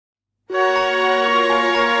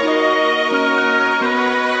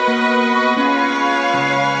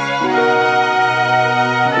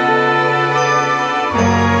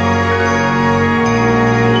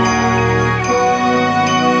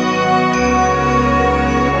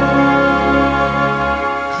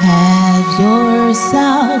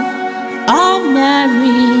yourself a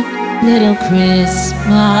merry little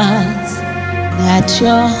Christmas. Let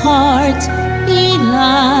your heart be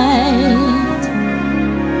light.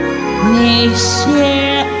 Next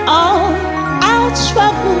year all our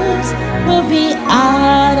troubles will be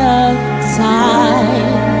out of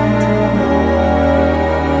sight.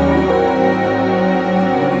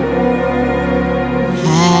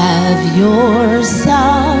 Have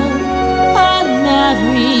yourself a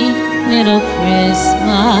merry little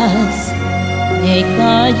Christmas. Make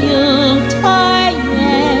the Yuletide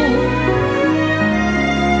merry.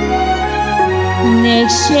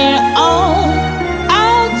 Next year all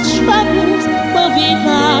our troubles will be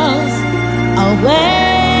miles away.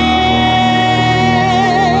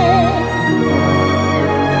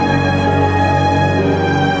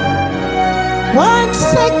 Once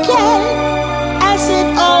again, as in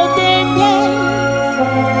olden days,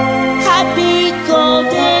 happy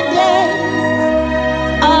golden days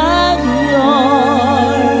of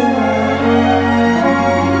yore.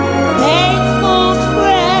 Faithful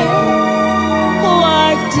friends who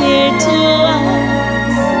are dear to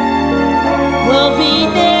us will be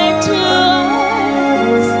there to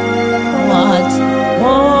us once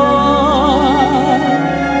more.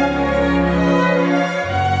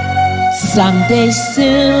 Someday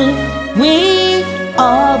soon we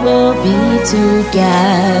all will be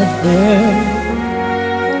together,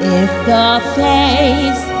 if the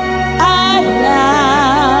fates allow.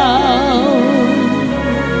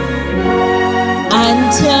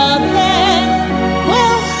 Until then,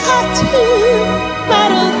 we'll have to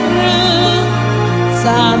battle through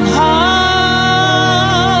somehow.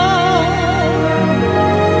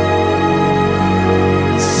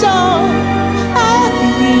 So have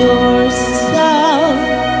yourself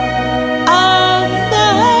a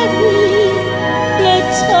merry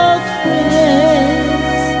little Christmas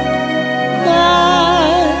now.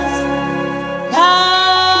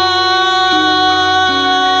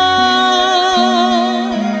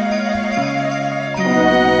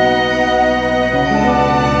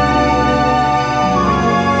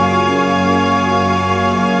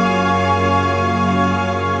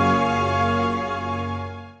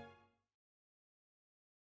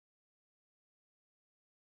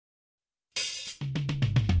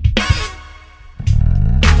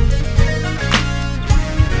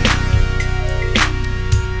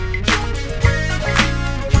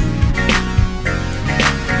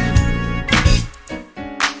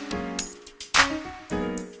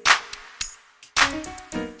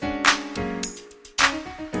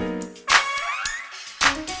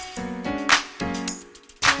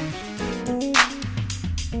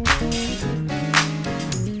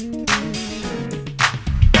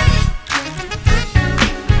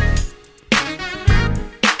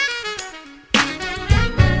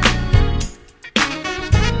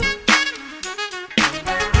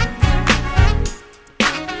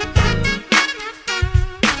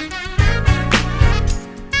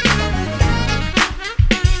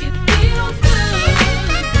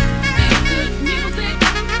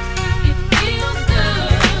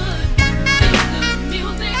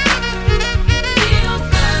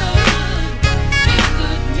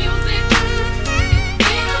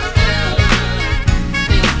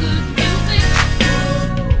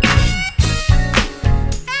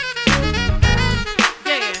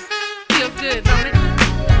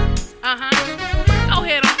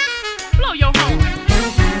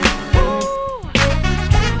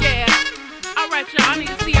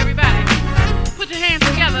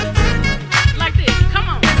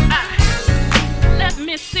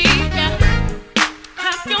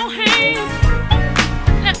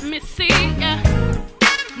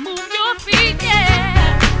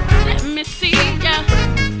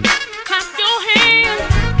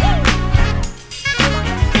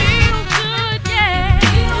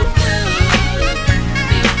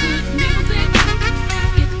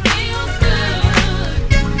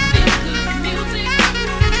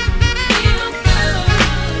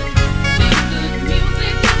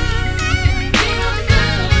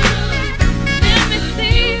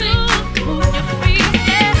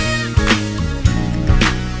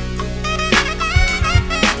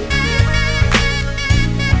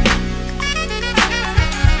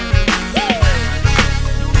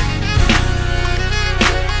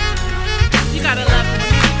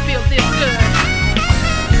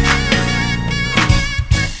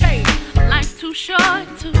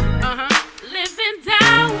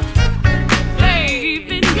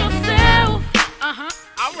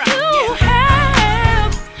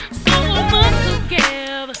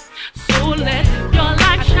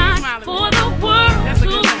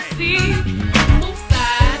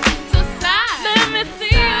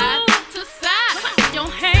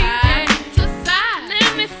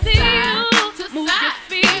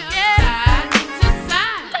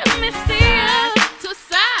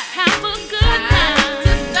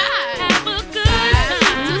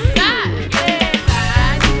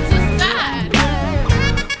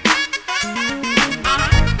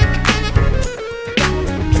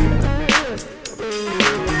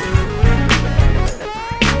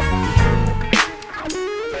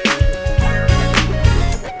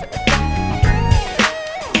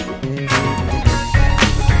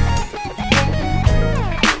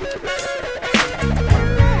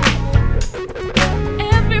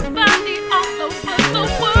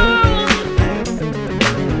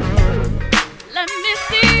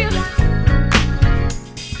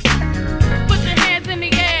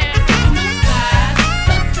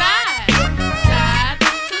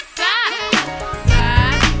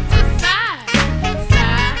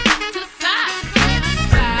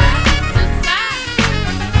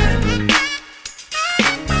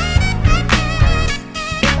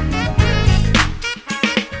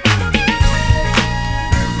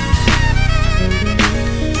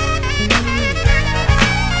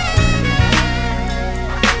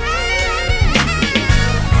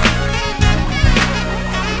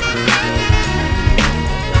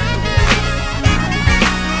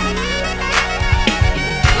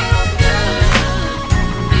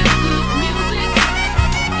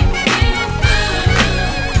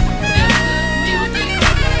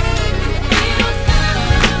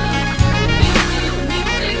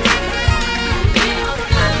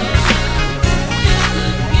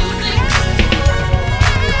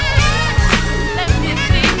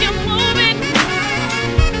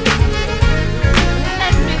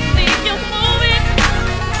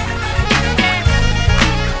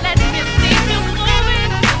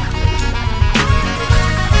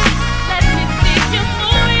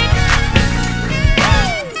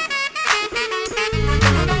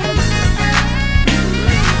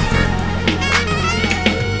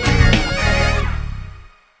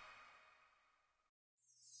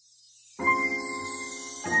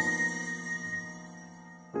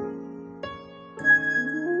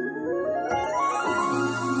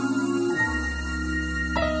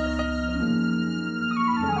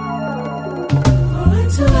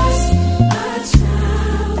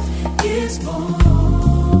 born.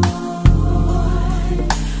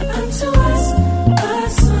 Unto us a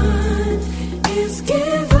son is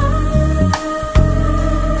given.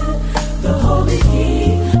 The Holy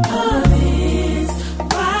King of Israel.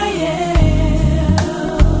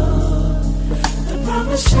 The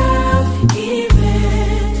promised child, Emmanuel.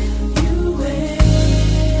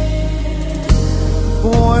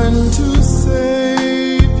 Born to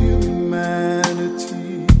save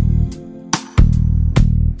humanity.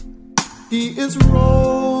 He is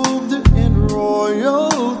robed in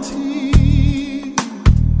royalty,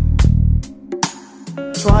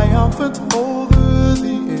 triumphant over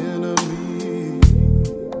the enemy,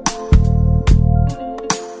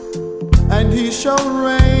 and he shall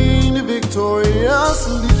reign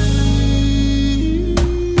victoriously.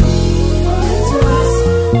 Unto us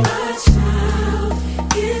a child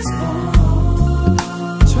is born.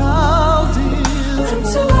 Child is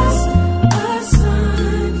Unto us a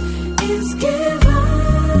son is given.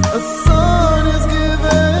 a son is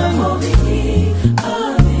given. Holy King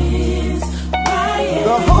of Israel.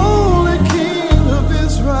 The Holy King of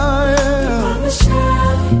Israel. Promised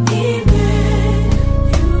child, Emmanuel.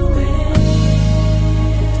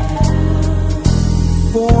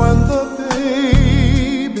 Born the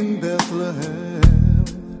babe in Bethlehem,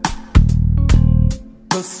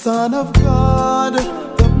 the Son of God,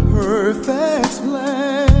 the perfect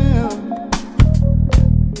Lamb.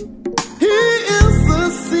 He is the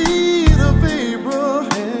seed of Abraham.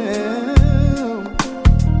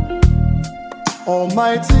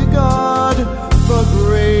 Almighty God, the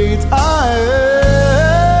great I am.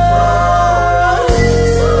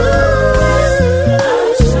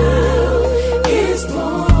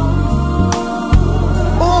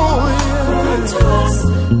 Oh, yeah.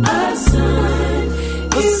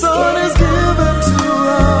 The Son is given to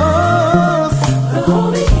us. The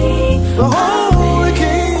Holy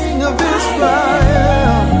King of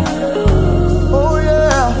Israel. Oh,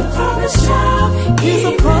 yeah. He's a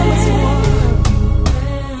promised one.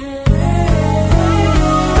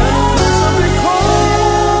 Be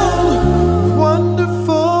called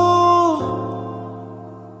Wonderful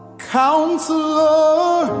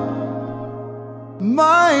Counselor,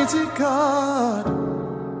 Mighty God,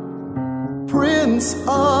 Prince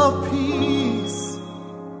of Peace.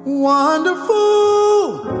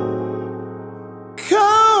 Wonderful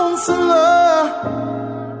Counselor,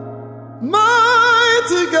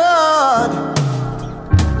 Mighty God,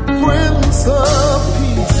 Prince of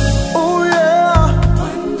Peace. Oh yeah.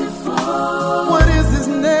 What is his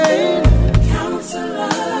name?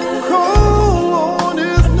 Call on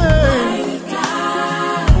his name.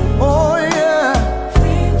 Oh yeah.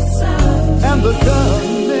 And the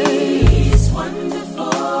government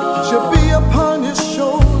shall be upon his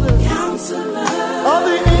shoulders. Of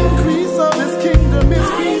the increase of his kingdom, his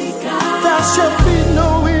peace, there shall be no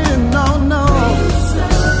end, no, no.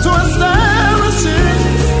 To establish it,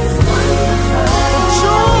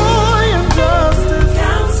 joy and justice,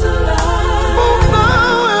 both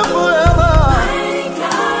now and forever,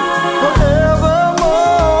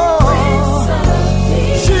 forevermore.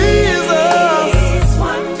 Jesus,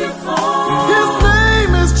 his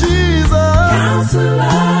name is Jesus.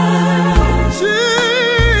 Jesus.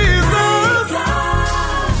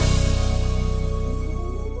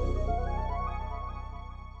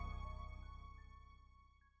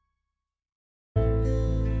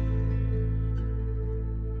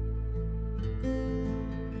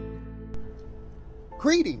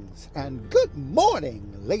 Greetings and good morning,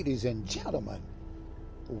 ladies and gentlemen.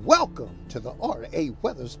 Welcome to the R.A.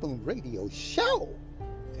 Weatherspoon radio show.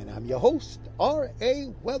 And I'm your host,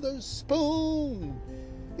 R.A. Weatherspoon.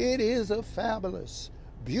 It is a fabulous,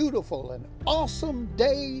 beautiful, and awesome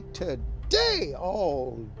day today,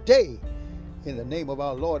 all day, in the name of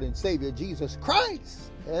our Lord and Savior, Jesus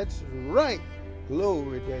Christ. That's right.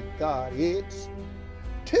 Glory to God. It's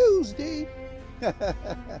Tuesday.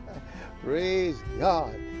 Praise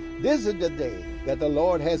God. This is the day that the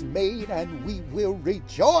Lord has made, and we will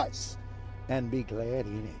rejoice and be glad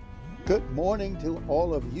in it. Good morning to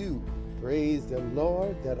all of you. Praise the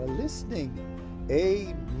Lord that are listening.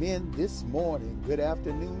 Amen this morning. Good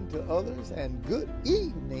afternoon to others, and good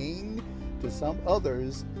evening to some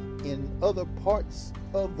others in other parts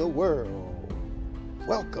of the world.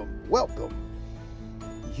 Welcome, welcome.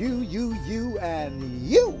 You, and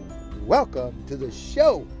you. Welcome to the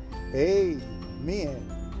show. Amen.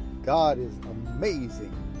 God is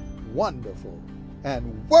amazing, wonderful,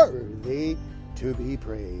 and worthy to be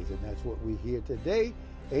praised. And that's what we hear today.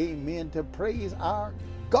 Amen. To praise our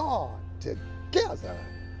God together,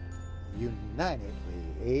 unitedly.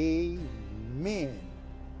 Amen.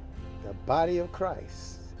 The body of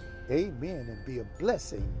Christ. Amen. And be a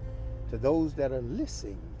blessing to those that are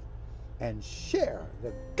listening, and share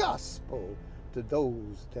the gospel to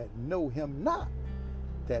those that know him not,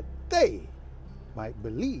 that they might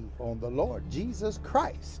believe on the Lord Jesus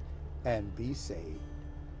Christ and be saved.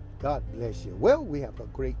 God bless you. Well, we have a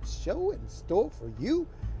great show in store for you.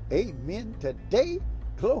 Amen. Today,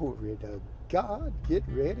 glory to God. Get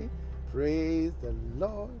ready. Praise the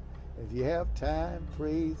Lord. If you have time,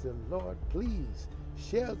 praise the Lord. Please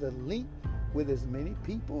share the link with as many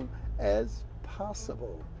people as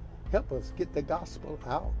possible. Help us get the gospel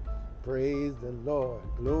out. Praise the Lord.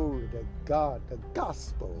 Glory to God. The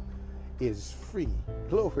gospel is free.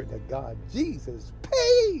 Glory to God. Jesus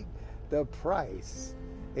paid the price.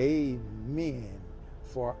 Amen.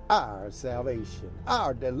 For our salvation,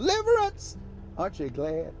 our deliverance. Aren't you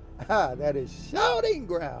glad? That is shouting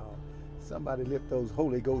ground. Somebody lift those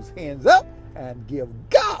Holy Ghost hands up and give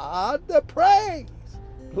God the praise.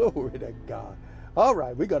 Glory to God. All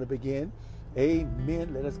right, we're going to begin.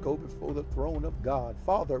 Amen. Let us go before the throne of God.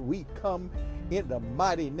 Father, we come in the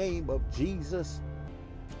mighty name of Jesus.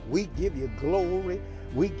 We give you glory.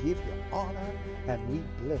 We give you honor. And we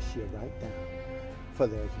bless you right now. For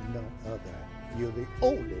there's none other. You're the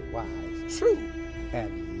only wise, true,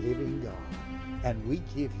 and living God. And we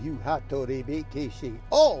give you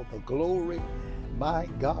all the glory. My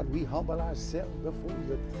God, we humble ourselves before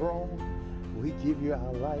the throne. We give you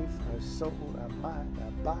our life, our soul, our mind,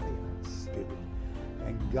 our body, and our spirit.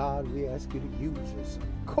 And God, we ask you to use us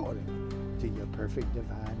according to your perfect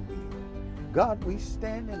divine will. God, we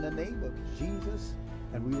stand in the name of Jesus,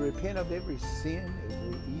 and we repent of every sin,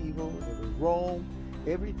 every evil, every wrong,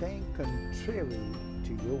 everything contrary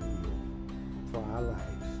to your will for our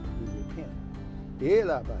lives. We repent. For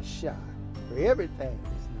everything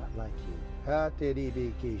is not like you.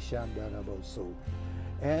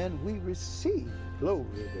 And we receive, glory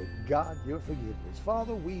to God, your forgiveness.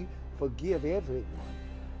 Father, we forgive everyone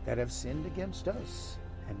that have sinned against us.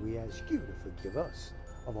 And we ask you to forgive us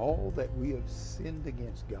of all that we have sinned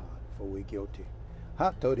against God, for we're guilty.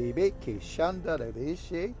 And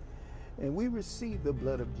we receive the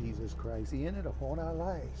blood of Jesus Christ in it upon our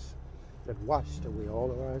lives that washed away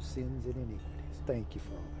all of our sins and iniquities. Thank you,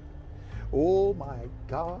 Father. Oh, my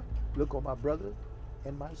God. Look on my brothers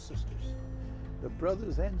and my sisters. The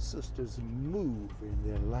brothers and sisters move in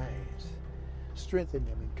their lives. Strengthen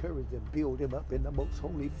them, encourage them, build them up in the most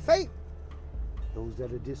holy faith. Those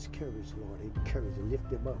that are discouraged, Lord, encourage them, lift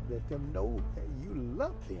them up, let them know that you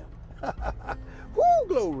love them. Woo,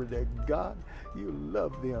 glory to God. You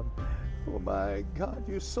love them. Oh, my God,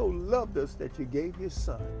 you so loved us that you gave your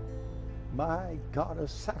son. My God, a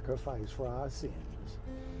sacrifice for our sins.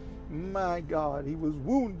 My God, he was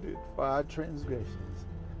wounded for our transgressions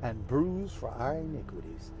and bruised for our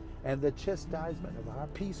iniquities. And the chastisement of our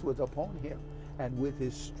peace was upon him. And with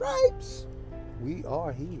his stripes, we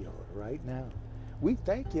are healed right now. We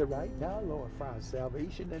thank you right now, Lord, for our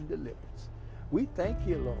salvation and deliverance. We thank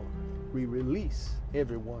you, Lord. We release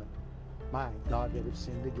everyone, my God, that has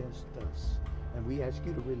sinned against us. And we ask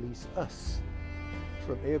you to release us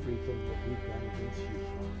from everything that we've done against you,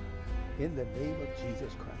 Father. In the name of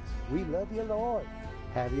Jesus Christ. We love you, Lord.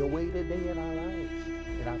 Have your way today in our lives,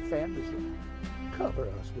 in our families' life. Cover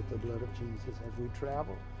us with the blood of Jesus as we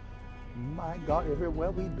travel. My God,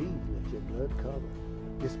 everywhere we be, let your blood cover.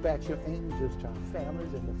 Dispatch your angels to our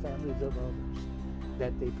families and the families of others,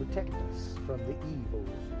 that they protect us from the evils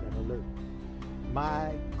that alert.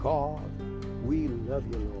 My God, we love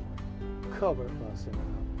you, Lord. Cover us and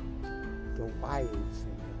the wives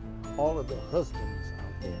and all of the husbands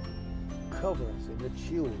out there. Cover us and the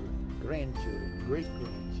children, grandchildren,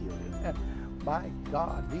 great-grandchildren. My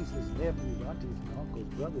God, nieces, nephews, aunties, and uncles,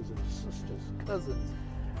 brothers and sisters, cousins,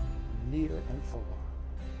 near and far.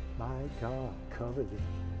 My God, cover them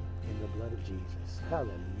in the blood of Jesus.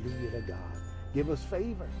 Hallelujah to God. Give us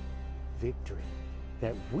favor, victory,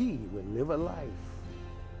 that we would live a life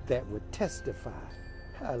that would testify,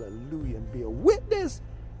 hallelujah, and be a witness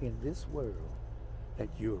in this world that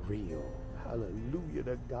you're real. Hallelujah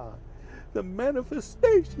to God. The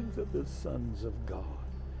manifestations of the sons of God,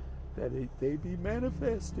 that they be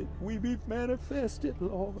manifested. We be manifested,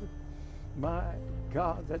 Lord. My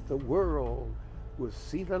God, that the world will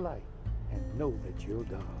see the light and know that you're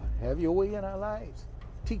God. Have your way in our lives.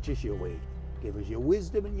 Teach us your way. Give us your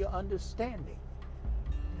wisdom and your understanding.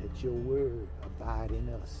 Let your word abide in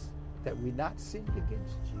us, that we not sin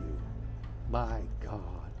against you. My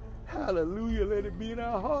God. Hallelujah. Let it be in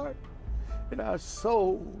our heart, in our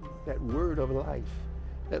soul, that word of life,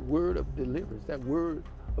 that word of deliverance, that word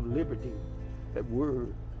of liberty, that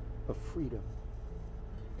word of freedom.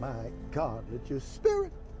 My God, let your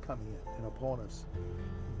spirit come in and upon us.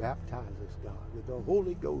 Baptize us, God, with the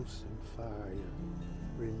Holy Ghost and fire.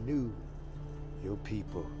 Renew your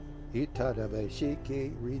people.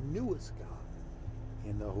 Renew us, God,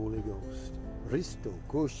 in the Holy Ghost. Risto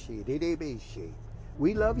koshe dedebeshe.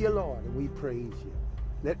 We love you, Lord, and we praise you.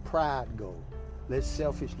 Let pride go. Let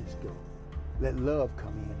selfishness go. Let love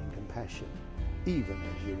come in and compassion, even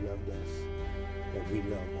as you loved us, that we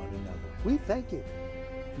love one another. We thank you.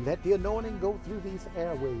 Let the anointing go through these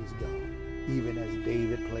airways, God, even as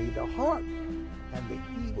David played the harp and the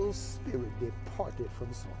evil spirit departed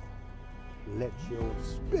from Saul. Let your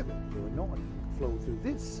spirit, your anointing, flow through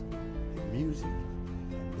this music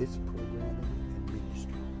and this programming and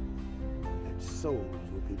ministry. That souls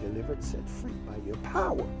will be delivered, set free by your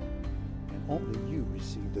power, and only you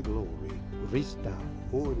receive the glory. Rista,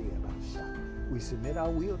 we submit our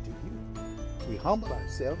will to you. We humble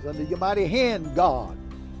ourselves under your mighty hand, God,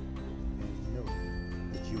 and know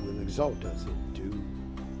that you will exalt us in due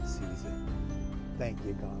season. Thank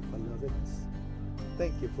you, God, for loving us.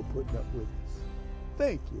 Thank you for putting up with us.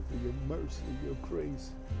 Thank you for your mercy, your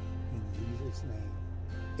grace. In Jesus' name,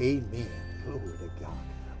 amen. Glory to God.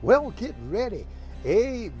 Well, get ready.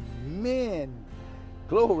 Amen.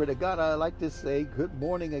 Glory to God. I'd like to say good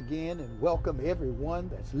morning again and welcome everyone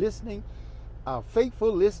that's listening. Our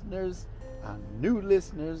faithful listeners, our new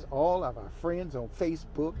listeners, all of our friends on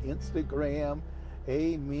Facebook, Instagram,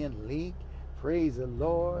 amen, link, praise the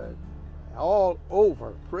Lord, all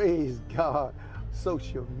over, praise God,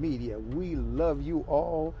 social media. We love you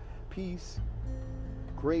all. Peace,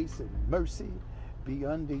 grace, and mercy be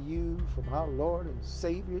unto you from our Lord and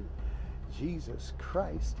Savior, Jesus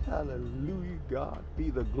Christ. Hallelujah. God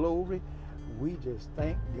be the glory. We just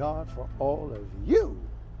thank God for all of you.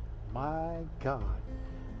 My God.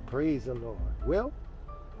 Praise the Lord. Well,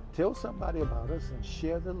 tell somebody about us and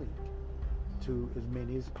share the link to as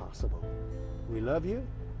many as possible. We love you.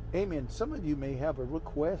 Amen. Some of you may have a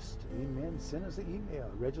request. Amen. Send us an email,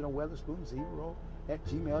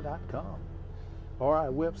 ReginaldWeatherspoon0@gmail.com, or our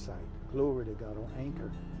website, glory to God, on Anchor.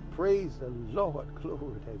 Praise the Lord.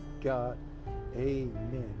 Glory to God.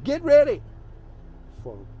 Amen. Get ready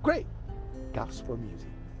for great gospel music.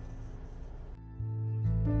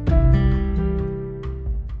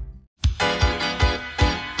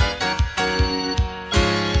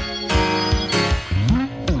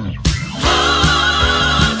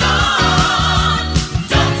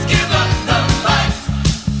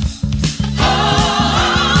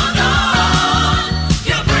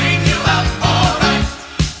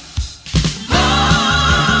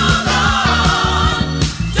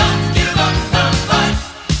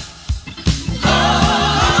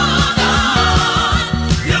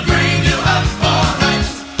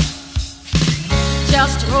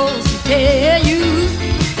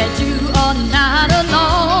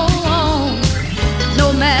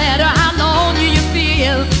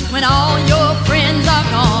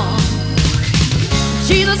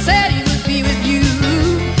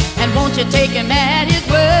 Take him at his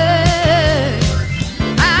word.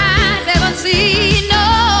 Eyes haven't seen,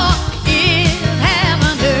 no ears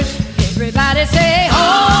haven't heard. Everybody say,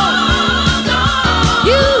 hold on.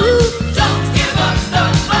 You don't give up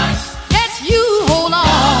the fight. Yes, you hold on.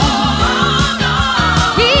 Hold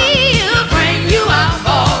on. He'll bring you out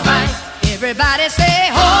all right. Everybody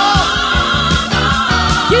say, hold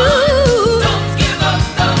on. You don't give up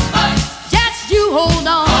the fight. Yes, you hold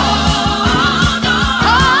on.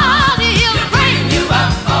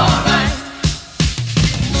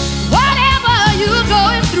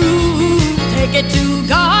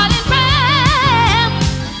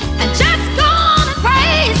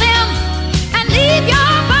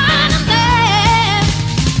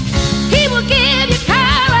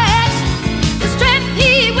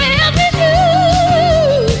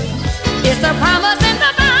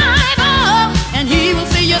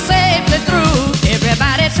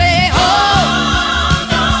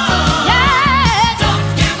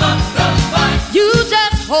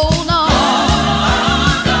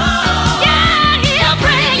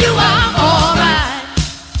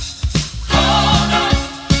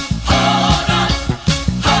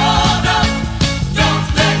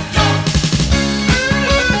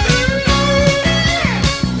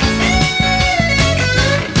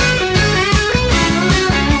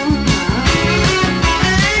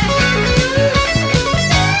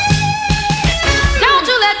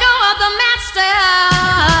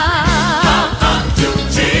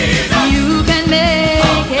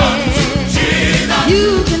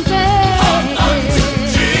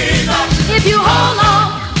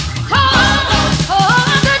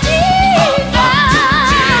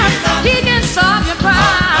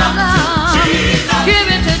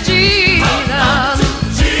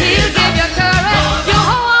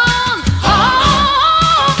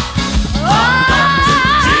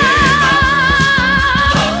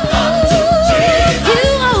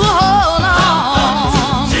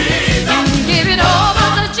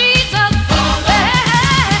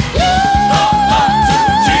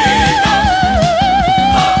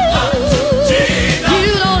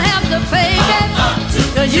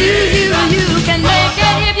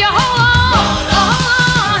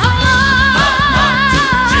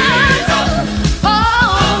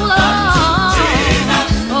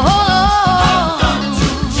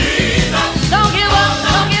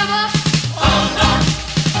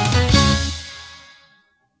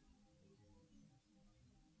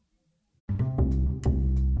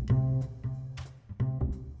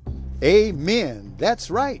 Amen. That's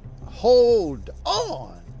right. Hold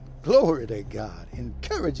on. Glory to God.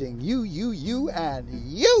 Encouraging you, and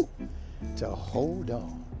you to hold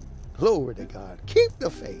on. Glory to God. Keep the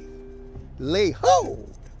faith. Lay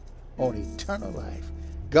hold on eternal life.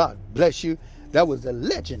 God bless you. That was the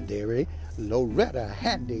legendary Loretta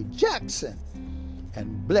Handy Jackson,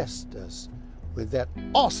 and blessed us with that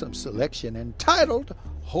awesome selection entitled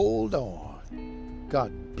Hold On.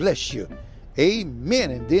 God bless you.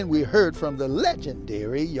 Amen. And then we heard from the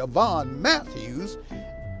legendary Yvonne Matthews,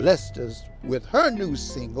 blessed us with her new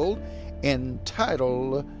single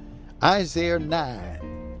entitled Isaiah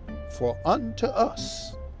 9, For Unto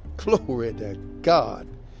Us. Glory to God.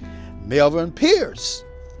 Melvin Pierce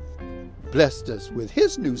blessed us with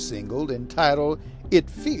his new single entitled It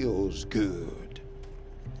Feels Good.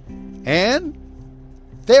 And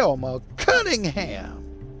Thelma Cunningham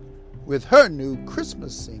with her new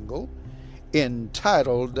Christmas single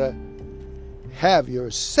entitled Have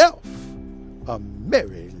Yourself a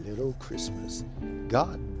Merry Little Christmas.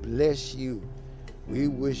 God bless you. We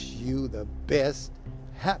wish you the best,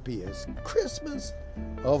 happiest Christmas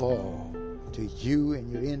of all. To you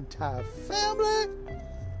and your entire family,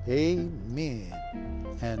 amen.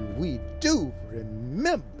 And we do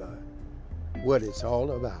remember what it's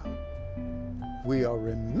all about. We are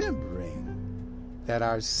remembering that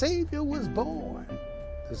our Savior was born.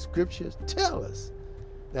 The scriptures tell us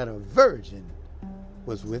that a virgin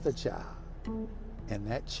was with a child. And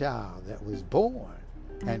that child that was born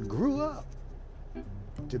and grew up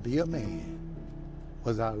to be a man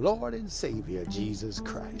was our Lord and Savior, Jesus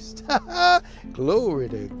Christ. Glory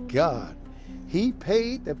to God. He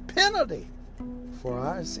paid the penalty for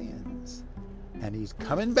our sins. And he's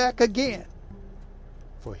coming back again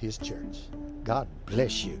for his church. God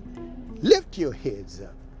bless you. Lift your heads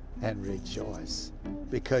up and rejoice,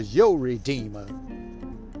 because your Redeemer,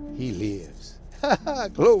 he lives.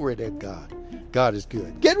 Glory to God. God is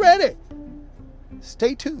good. Get ready.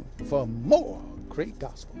 Stay tuned for more great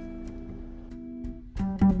gospel.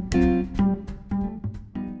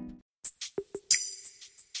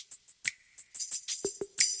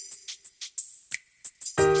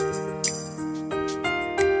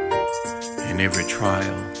 In every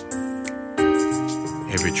trial,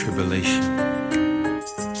 every tribulation,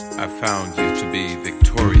 I found you to be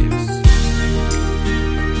victorious.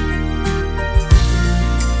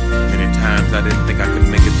 Many times I didn't think I could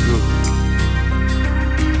make it through,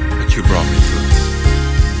 but you brought me through.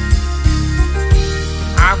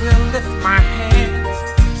 I will lift my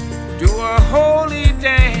hands, do a holy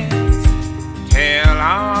dance, tell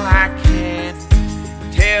all I can,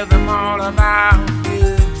 tell them all about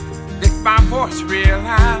you. Lift my voice real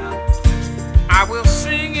loud, I will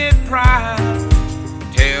sing it proud,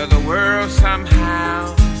 tell the world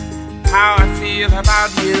somehow how I feel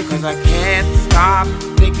about you, 'cause I can't stop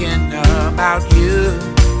thinking about you,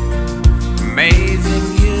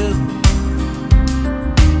 amazing you,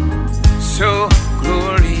 so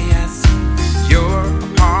glorious, you're a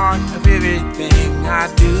part of everything I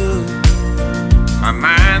do, my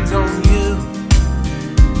mind's on you,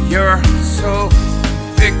 you're so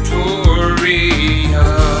victorious.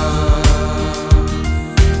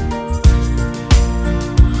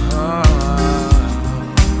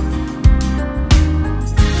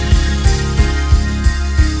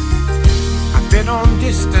 I've been on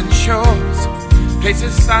distant shores,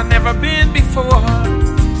 places I've never been before,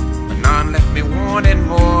 but none left me wanting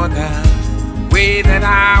more the way that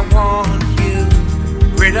I want you.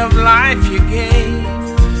 Bread of life you gave,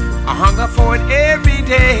 I hunger for it every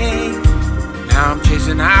day. Now I'm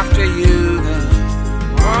chasing after you, the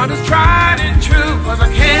one that's tried and true, 'cause I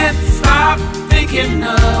can't stop thinking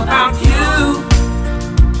about you,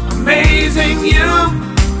 amazing you,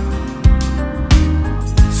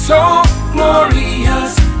 so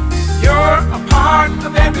glorious, you're a part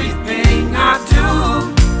of everything I do,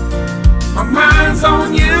 my mind's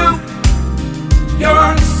on you,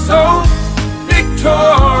 you're so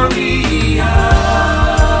victorious.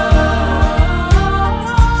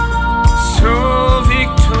 So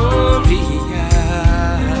victorious.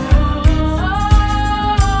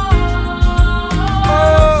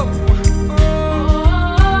 Oh, oh,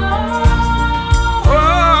 oh,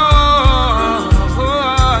 oh.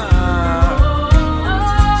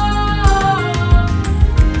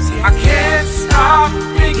 See, I can't stop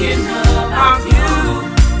thinking about you,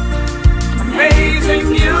 amazing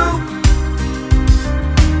you,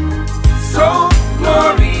 so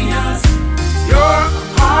glorious, you're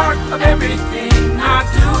part of everything I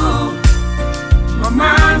do, my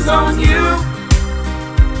mind's on you,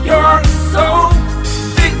 you're so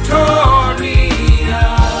victorious.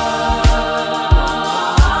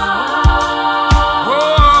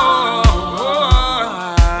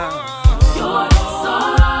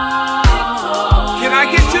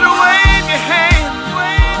 get you to wave your hand.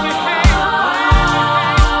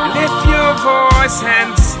 Lift your voice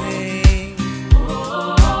and sing.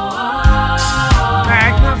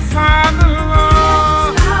 Magnify the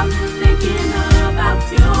Lord. Stop thinking about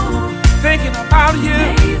you. Thinking about you.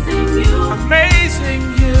 Amazing you. Amazing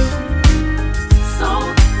you. So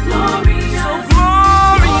glorious. So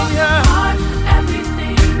glorious. Lord,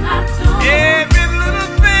 everything I do. Every little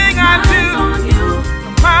thing I do. On you.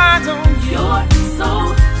 My mind's on you. You're so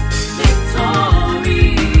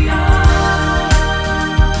victorious.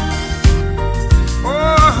 Oh,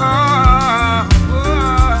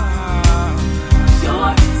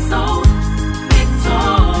 You're so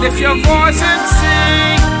victorious. lift your voice and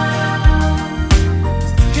sing.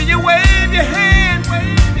 Can you wave your hand?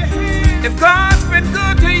 Wave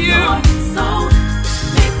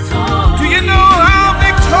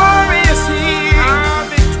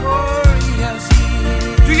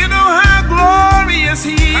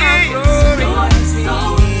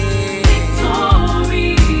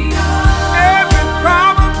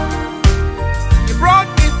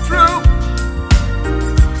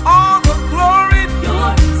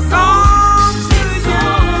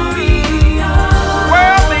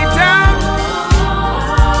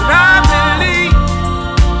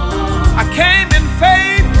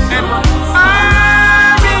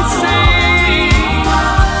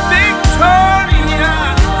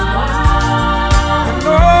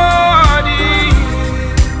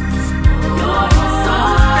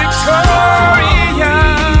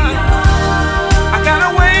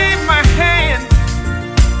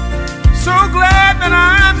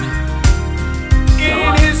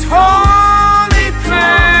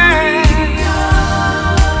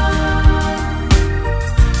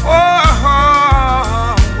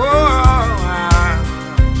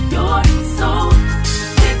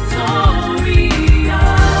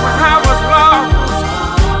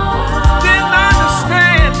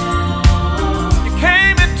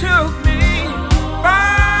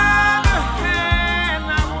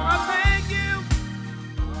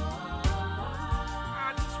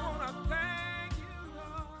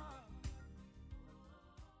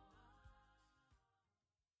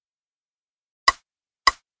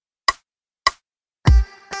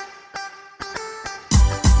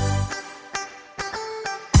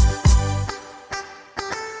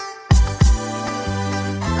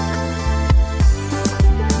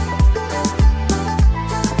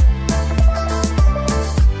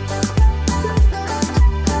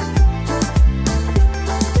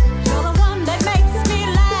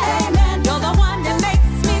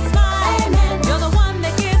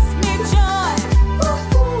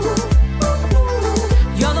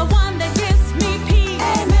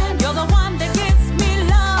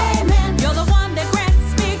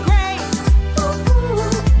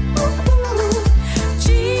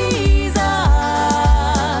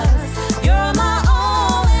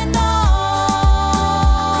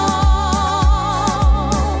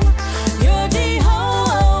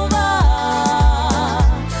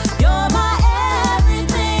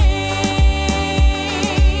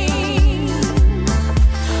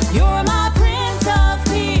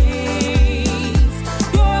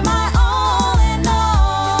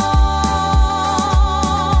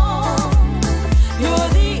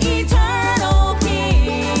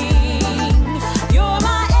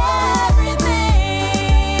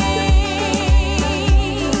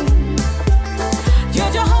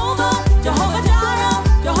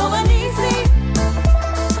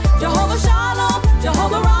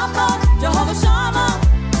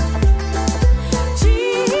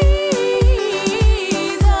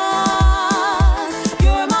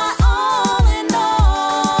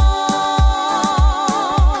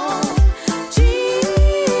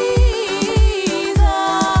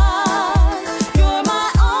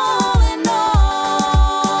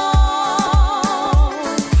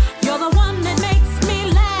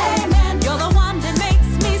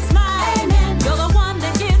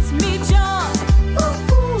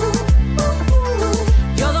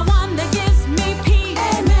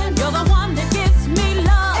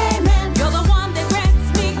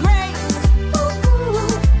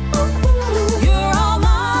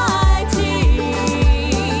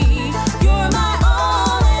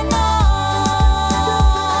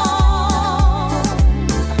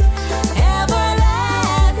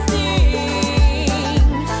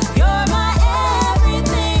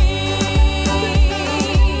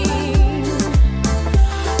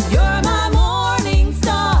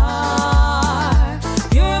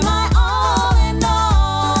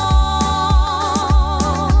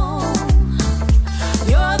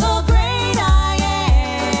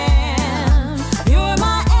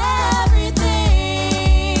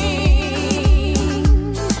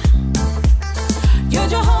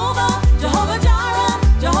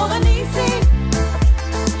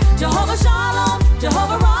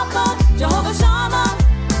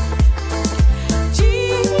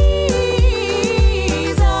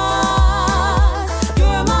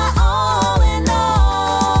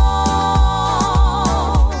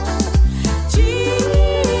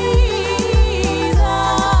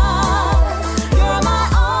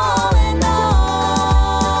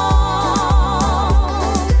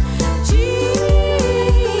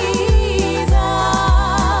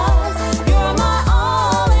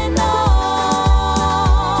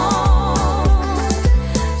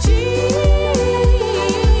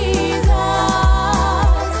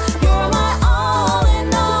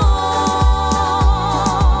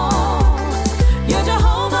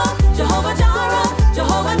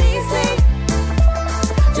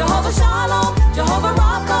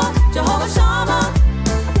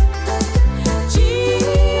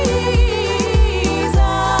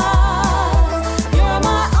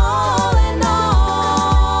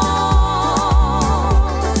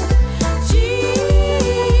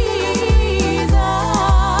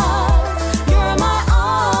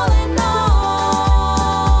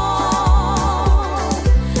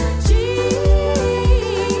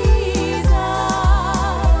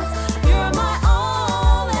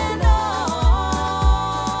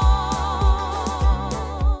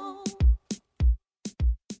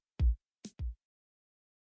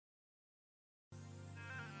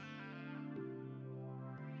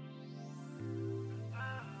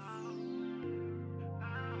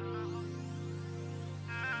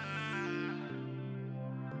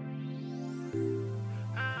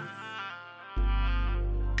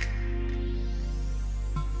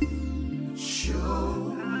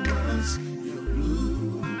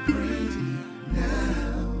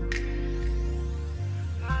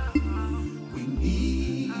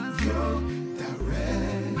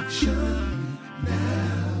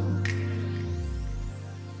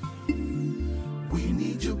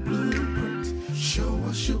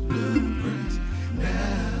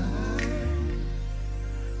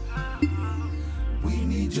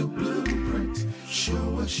need your blueprint.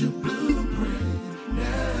 Show us your blueprint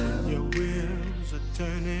now. Your wheels are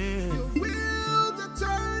turning. Your wheels are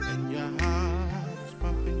turning. And your heart is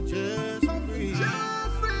pumping just free.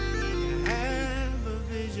 Just free. You have a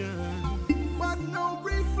vision, But no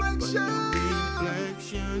reflection.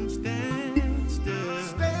 reflection, stand still.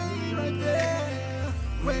 Stay right there.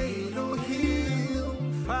 Wait on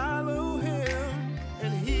him. Follow him,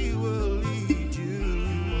 and he will lead you.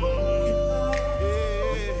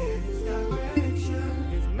 His direction,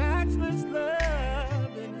 his matchless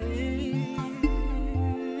love, and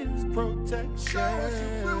his protection.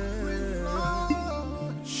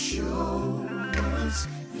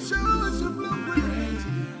 Show us your blueprint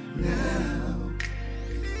now.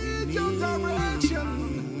 We need your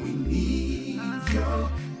direction. We need your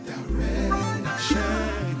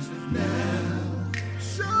direction now.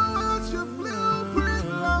 Show us your blueprint,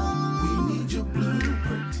 Lord. We need your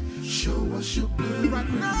blueprint. Show us your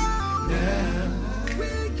blueprint now.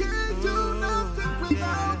 We can't do nothing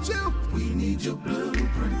without you. We need your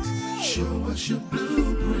blueprint. Show us your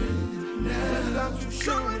blueprint now. Without you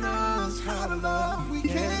showing us how to love, we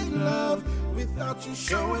can't love. Without you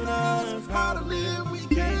showing us how to live, we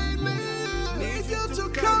can't live. Need you to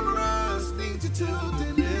cover us, need you to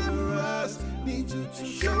deliver us, need you to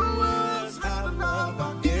show us how to love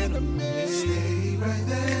our enemies. Stay right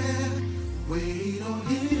there, wait on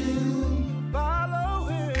him. Follow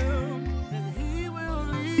him, and he will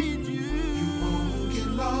lead you. You won't get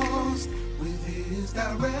lost with his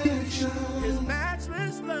direction. His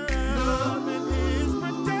matchless love and his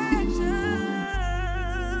protection.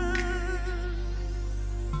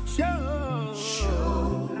 Show us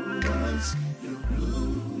your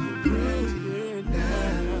blueprint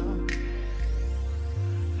now.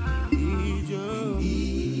 Need your We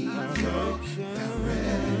need your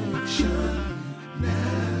direction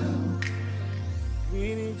now.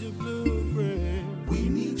 We need your blueprint. We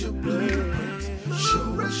need your blueprint.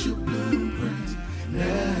 Show us your blueprint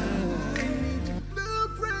now. We need your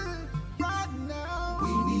blueprint right now.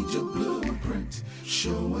 We need your blueprint.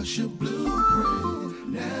 Show us your blueprint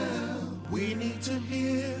now. We need to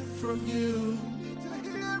hear from you.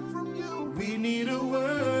 We need a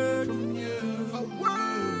word from you. A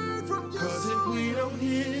word from you. 'Cause if we don't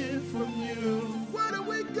hear from you, what are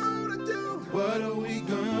we gonna do? What are we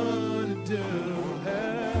gonna do?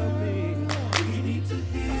 Help me. We need to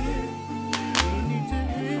hear. We need to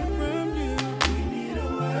hear from you. We need a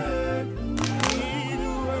word. We need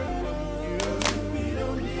a word from you. 'Cause if we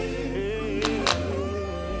don't hear,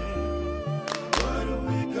 what are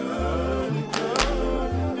we gonna do?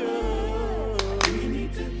 We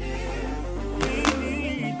need to hear. We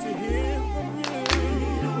need to hear from you. We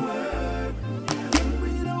need a word.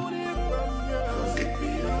 We don't hear from you. 'Cause if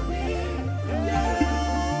we don't hear,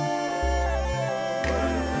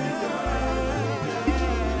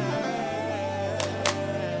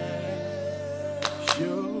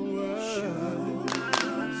 Show us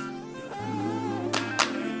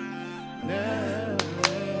now.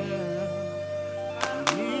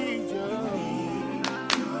 Need your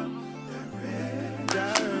direction.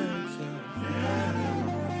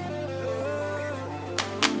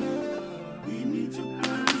 we need your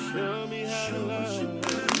Show me how to love.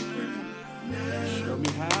 Show me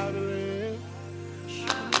how to live.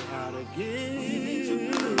 Show me how to give.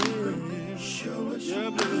 show us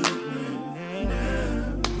Your blueprint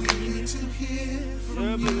now. we need to hear Your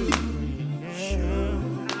from you. blueprint now.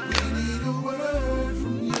 We need a word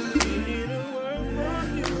from you. We need a word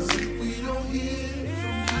from you. 'Cause if we don't hear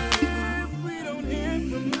from If we don't hear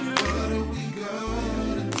from you, what are we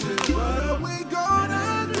gonna do? What are we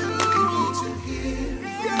gonna do? We need to hear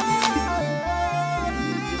from you.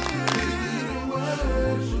 We need a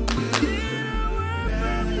word from you.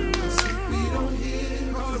 'Cause if we don't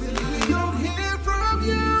hear from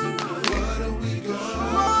you,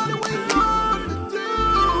 what are we gonna do?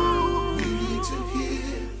 We need to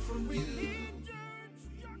hear from you.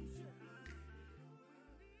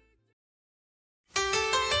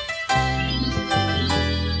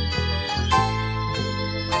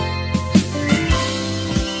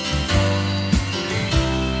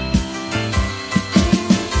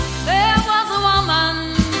 There was a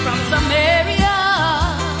woman from Samaria,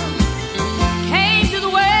 came to the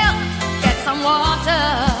well, get some water,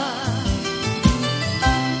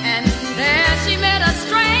 and there she met a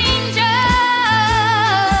stranger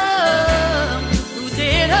who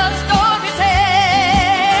did her story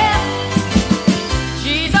tell.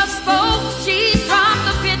 Jesus spoke, she dropped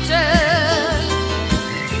the pitcher,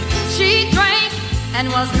 she drank and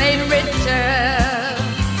was made richer.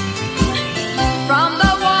 From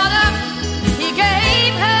the water he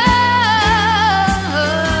gave her,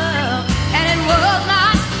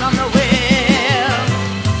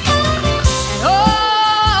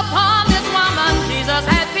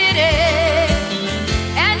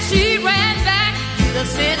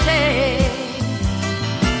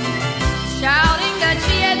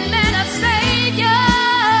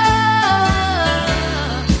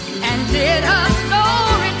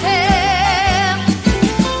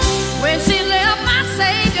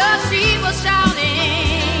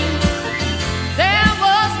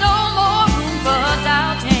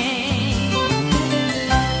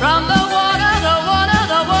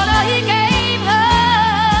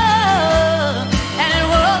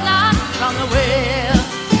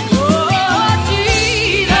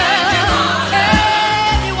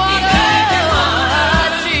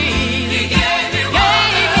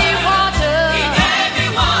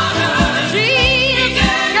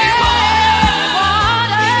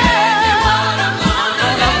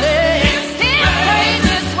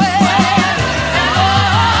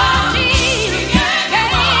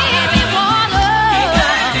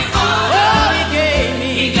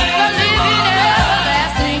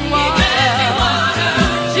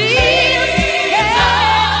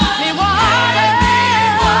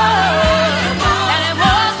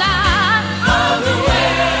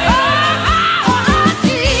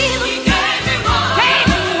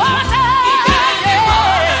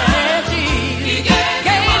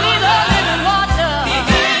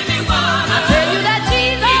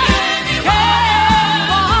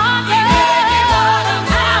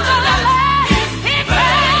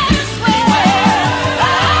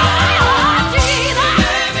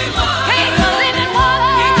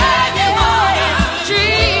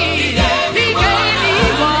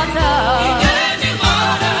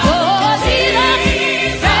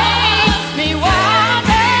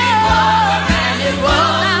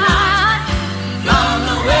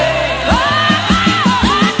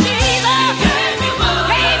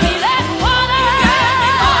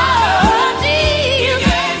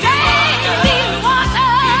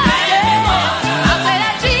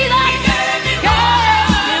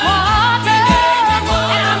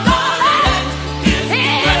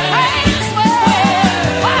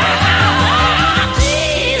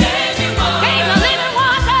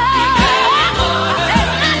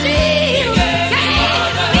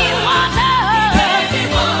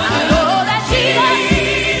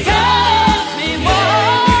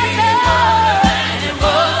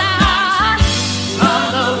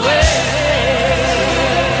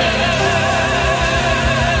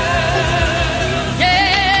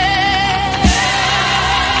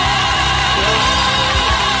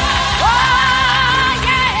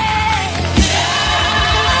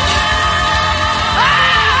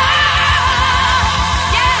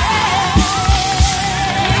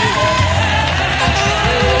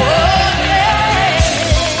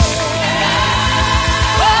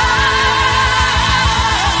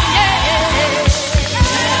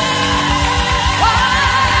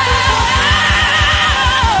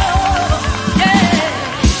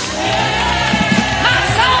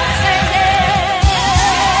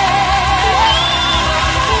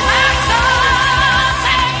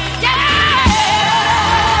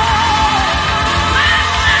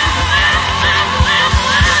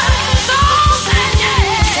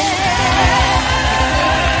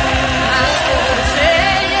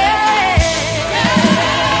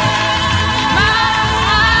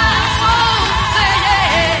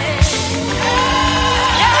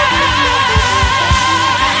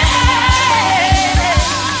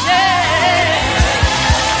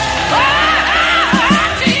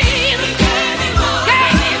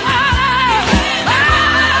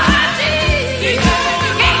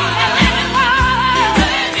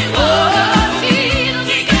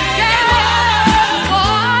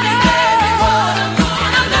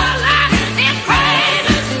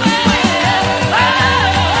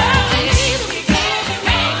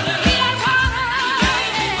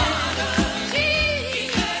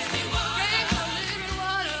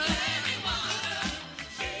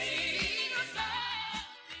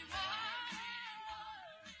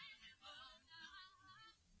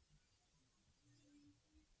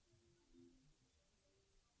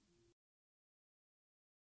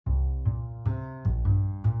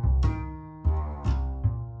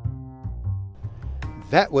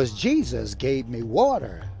 That was Jesus Gave Me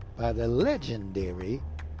Water by the legendary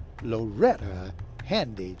Loretta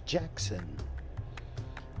Handy Jackson.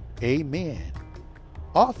 Amen.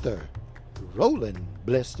 Author Roland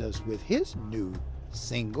blessed us with his new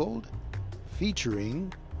single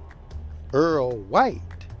featuring Earl White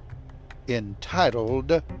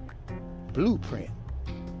entitled Blueprint.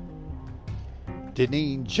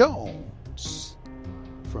 Deneen Jones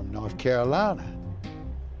from North Carolina,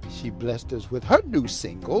 she blessed us with her new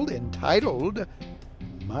single entitled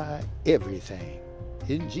My Everything.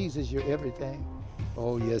 Isn't Jesus your everything?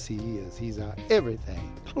 Oh, yes, he is. He's our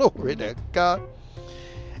everything. Glory to God.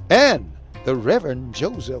 And the Reverend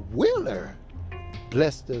Joseph Wheeler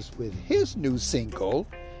blessed us with his new single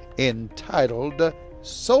entitled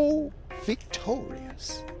So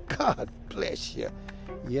Victorious. God bless you.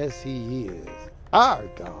 Yes, he is. Our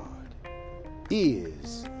God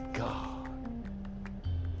is God.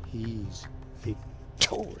 He's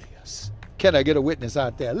victorious. Can I get a witness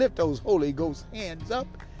out there? Lift those Holy Ghost hands up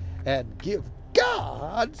and give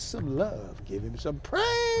God some love. Give him some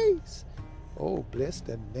praise. Oh, bless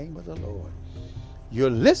the name of the Lord. You're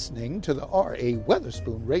listening to the R.A.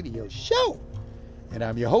 Weatherspoon radio show. And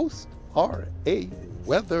I'm your host, R.A.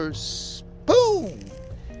 Weatherspoon.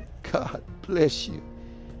 God bless you.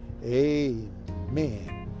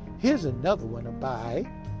 Amen. Here's another one by,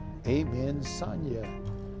 amen, Sonia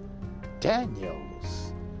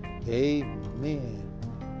Daniels. Amen.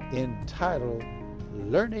 Entitled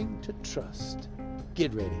Learning to Trust.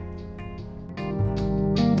 Get ready.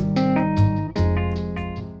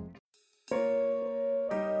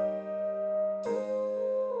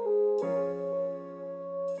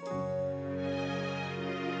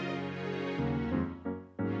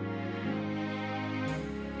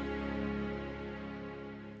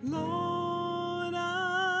 Lord,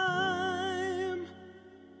 I'm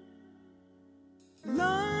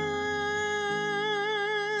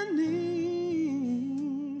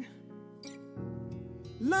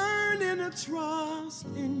learning to trust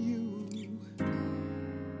in you.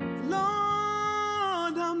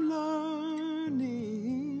 Lord, I'm learning.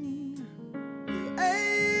 You're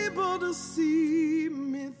able to see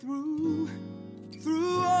me through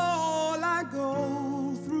all I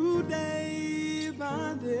go through day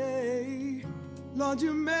by day. Lord,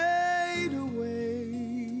 you made a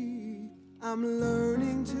way. I'm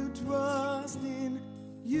learning to trust in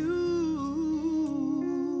you.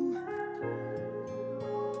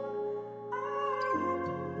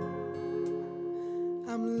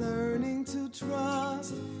 I'm learning to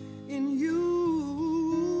trust in you,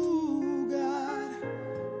 God.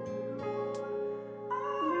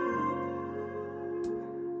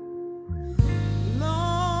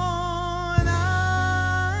 Lord, I'm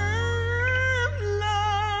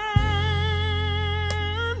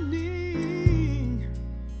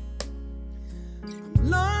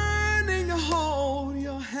learning to hold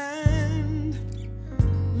your hand.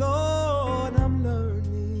 Lord, I'm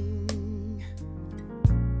learning.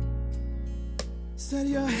 Said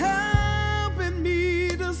you're helping me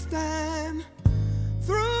to stand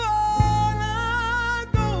through all I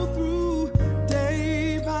go through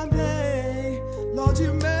day by day. Lord,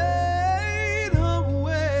 you made a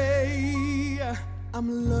way.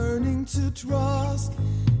 I'm learning to trust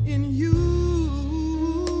in you.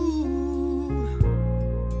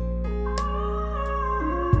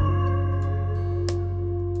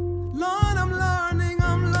 Lord, I'm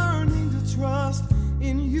learning to trust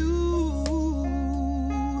in you.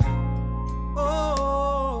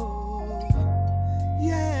 Oh,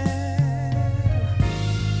 yeah.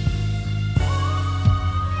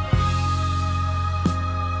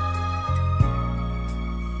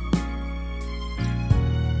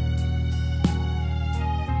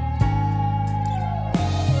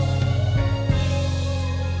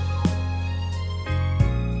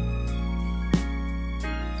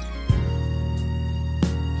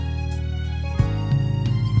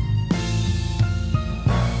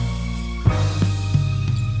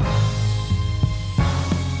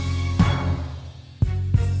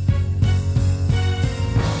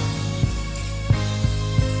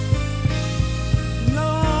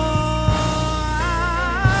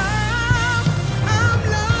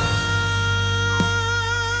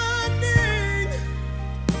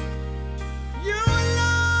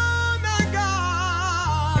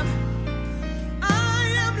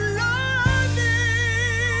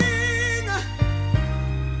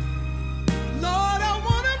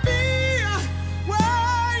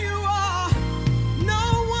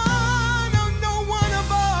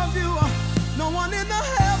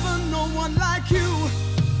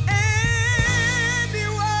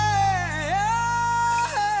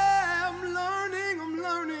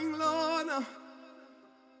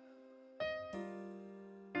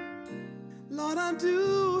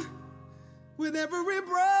 do. With every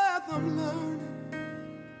breath I'm learning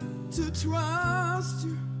to trust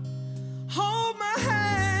you. Hold my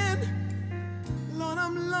hand, Lord,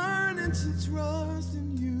 I'm learning to trust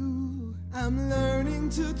in you. I'm learning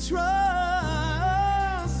to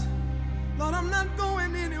trust, Lord, I'm not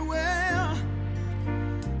going anywhere.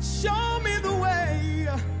 Show me the way,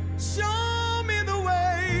 show me the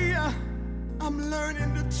way. I'm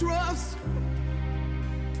learning to trust.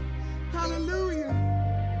 Hallelujah.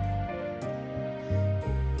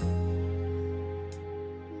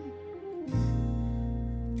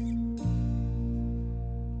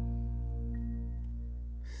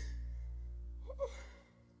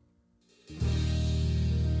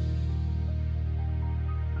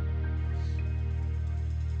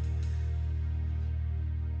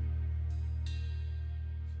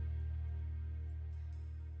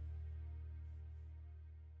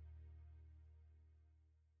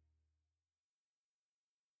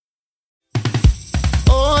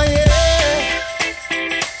 Oh yeah.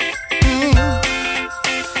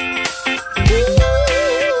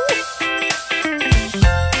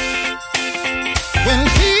 When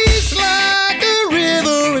peace like a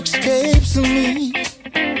river escapes me,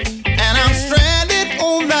 and I'm stranded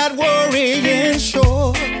on that worrying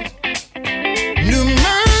shore, new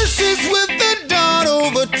mercies with the dawn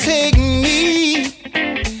overtake me,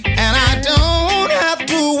 and I don't have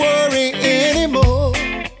to worry anymore.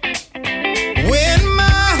 When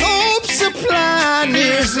my hope supply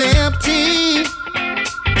nears empty,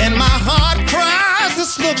 and my heart cries,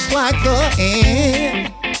 this looks like the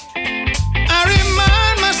end, I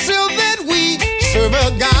remind myself that we serve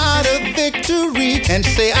a God of victory, and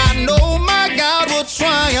say, I know my God will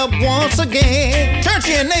triumph once again. Turn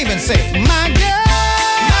to your neighbor and say, my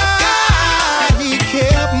God, He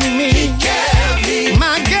kept me.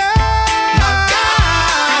 My God,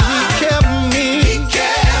 He kept me.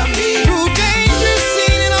 Through danger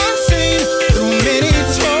seen and unseen, through many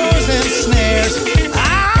toils and snares, I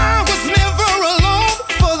was never alone,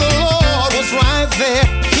 for the Lord was right there.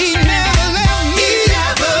 He never left me,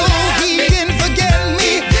 though He didn't forget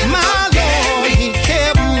me. My Lord, He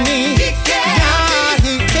kept me. God,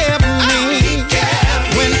 He kept me.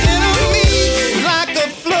 When enemies like a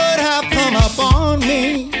flood have come upon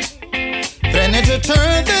me, threatening to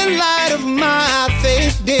turn the light of my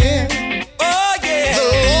faith dim, Oh yeah. the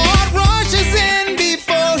Lord rushes in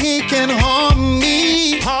before He can harm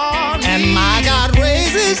me, and my God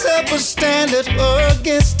raises up a standard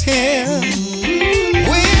against him.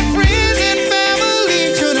 When friends and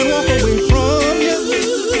family turn and walk away from you,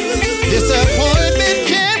 disappointment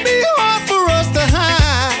can be hard for us to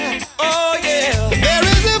hide. Oh yeah. There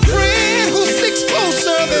is a friend who sticks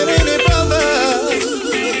closer than any brother.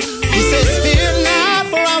 He says, fear not,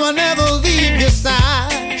 for I will never leave your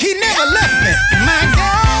side. He never left me. My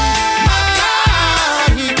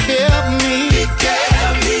God, He kept me.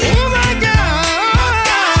 Oh my God,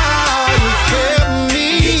 He kept me.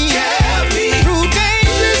 Through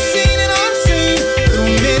danger seen and unseen,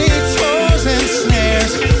 through many toils and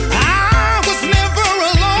snares, I was never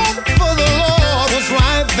alone, for the Lord was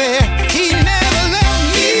right there. He never left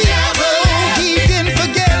me, though He didn't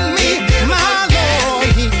forget me. My Lord,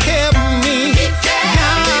 He kept me.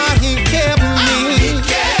 God, He kept me.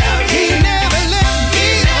 He never left me.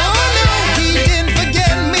 Oh no, He didn't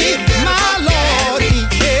forget me. My Lord, He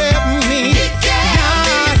kept me.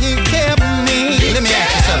 God, He kept me. Let me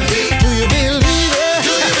ask you something. Do you believe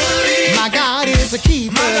it? My God is a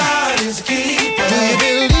keeper. Do you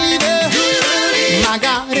believe it? My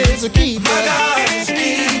God is a keeper. Do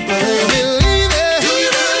you believe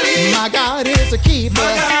it? My God is a keeper.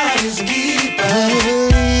 Do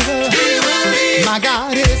you believe it? My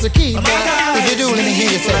God is a keeper. If you do, let me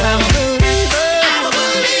hear you say, I'm a believer.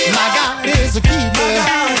 My God is a keeper.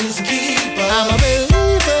 I'm a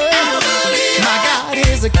believer. My God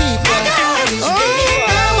is a keeper. Oh,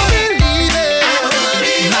 I'm a believer.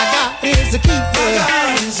 My God is a keeper.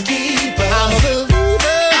 I'm a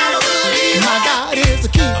believer. My God is a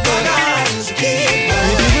keeper.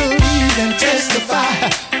 If you believe, then testify.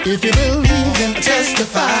 If you believe, then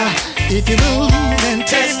testify. If you believe, then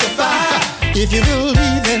testify. If you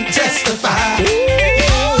believe, then testify.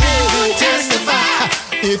 Testify.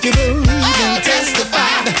 If you believe, then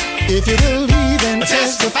testify. If you believe, then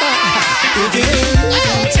testify. If you believe,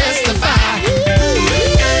 then testify.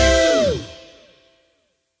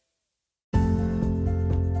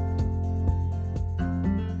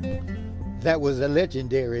 That was the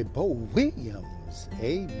legendary Bo Williams,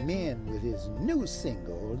 amen, with his new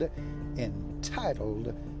single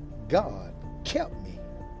entitled God Kept Me.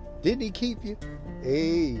 Didn't He keep you?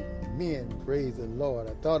 Amen. Praise the Lord.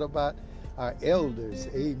 I our elders,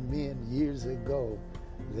 amen, years ago,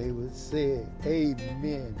 they would say,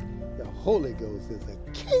 amen, the Holy Ghost is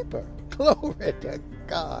a keeper. Glory to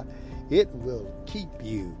God. It will keep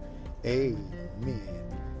you. Amen.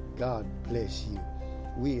 God bless you.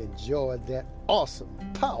 We enjoyed that awesome,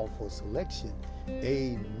 powerful selection.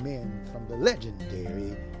 Amen. From the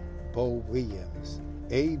legendary Bo Williams.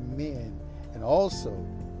 Amen. And also,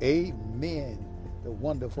 amen, the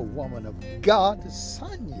wonderful woman of God,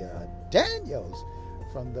 Sonia Daniels,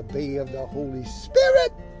 from the Bay of the Holy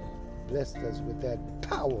Spirit, blessed us with that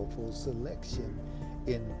powerful selection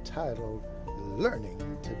entitled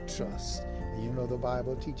Learning to Trust. And you know the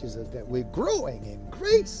Bible teaches us that we're growing in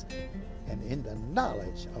grace and in the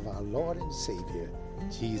knowledge of our Lord and Savior,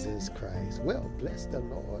 Jesus Christ. Well, bless the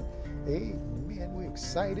Lord. Amen. We're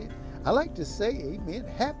excited. I like to say, amen,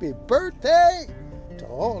 happy birthday to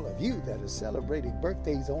all of you that are celebrating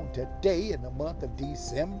birthdays on today in the month of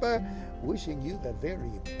December. Wishing you the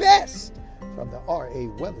very best from the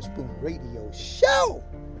R.A.Weatherspoon radio show.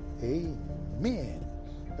 Amen.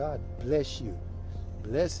 God bless you.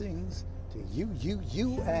 Blessings to you,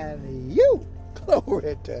 and you.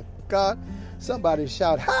 Glory to God. Somebody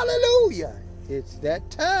shout hallelujah. It's that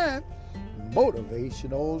time.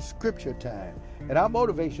 Motivational scripture time. And our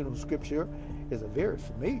motivational scripture is a very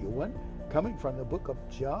familiar one, coming from the book of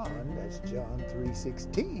John. That's John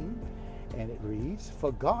 3:16. And it reads,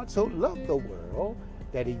 "For God so loved the world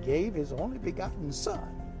that he gave his only begotten Son,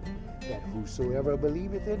 that whosoever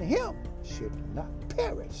believeth in him should not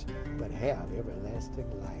perish, but have everlasting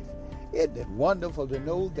life." Isn't it wonderful to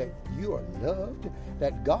know that you are loved,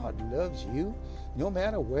 that God loves you, no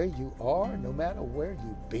matter where you are, no matter where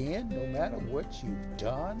you've been, no matter what you've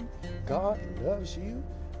done? God loves you.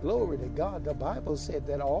 Glory to God. The Bible said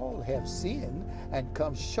that all have sinned and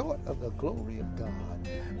come short of the glory of God.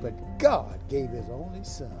 But God gave his only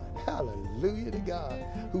Son, hallelujah to God,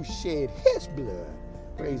 who shed his blood,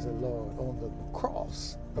 praise the Lord, on the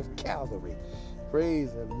cross of Calvary.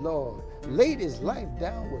 Praise the Lord. Laid his life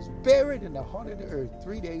down, was buried in the heart of the earth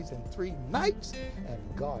 3 days and 3 nights, and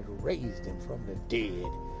God raised him from the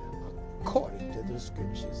dead according to the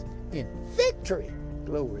scriptures in victory.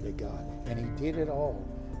 Glory to God. And he did it all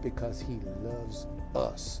because he loves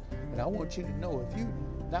us. And I want you to know, if you're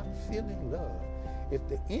not feeling love, if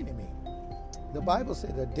the enemy, the Bible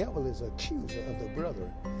said the devil is accuser of the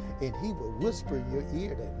brethren, and he will whisper in your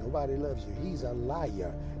ear that nobody loves you. He's a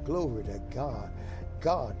liar. Glory to God.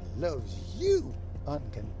 God loves you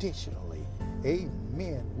unconditionally.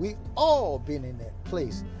 Amen. We all been in that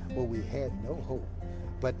place where we had no hope,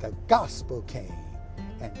 but the gospel came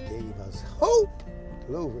and gave us hope.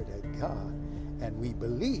 Glory to God. And we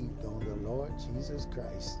believed on the Lord Jesus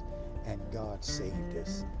Christ, and God saved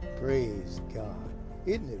us. Praise God.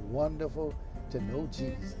 Isn't it wonderful to know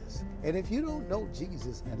Jesus? And if you don't know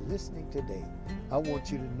Jesus and listening today, I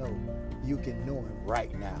want you to know you can know him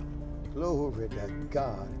right now. Glory to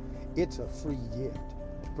God. It's a free gift.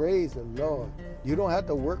 Praise the Lord. You don't have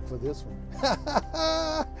to work for this one.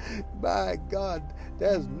 My God,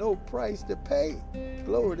 there's no price to pay.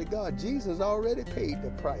 Glory to God. Jesus already paid the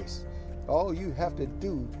price. All you have to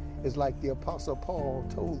do is like the Apostle Paul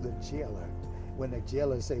told the jailer. When the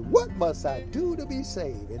jailer say, "What must I do to be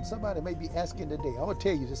saved?" And somebody may be asking today, I'm going to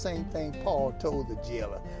tell you the same thing Paul told the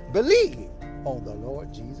jailer. Believe on the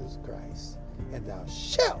Lord Jesus Christ, and thou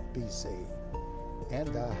shalt be saved, and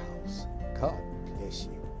thy house. God bless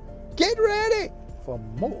you. Get ready for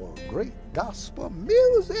more great gospel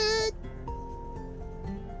music.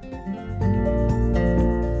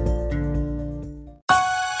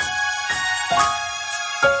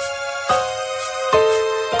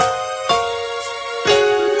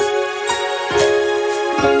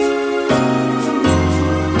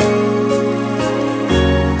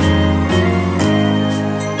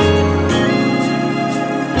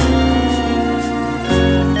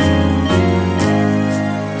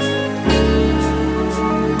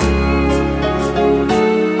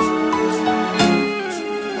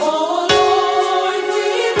 Oh,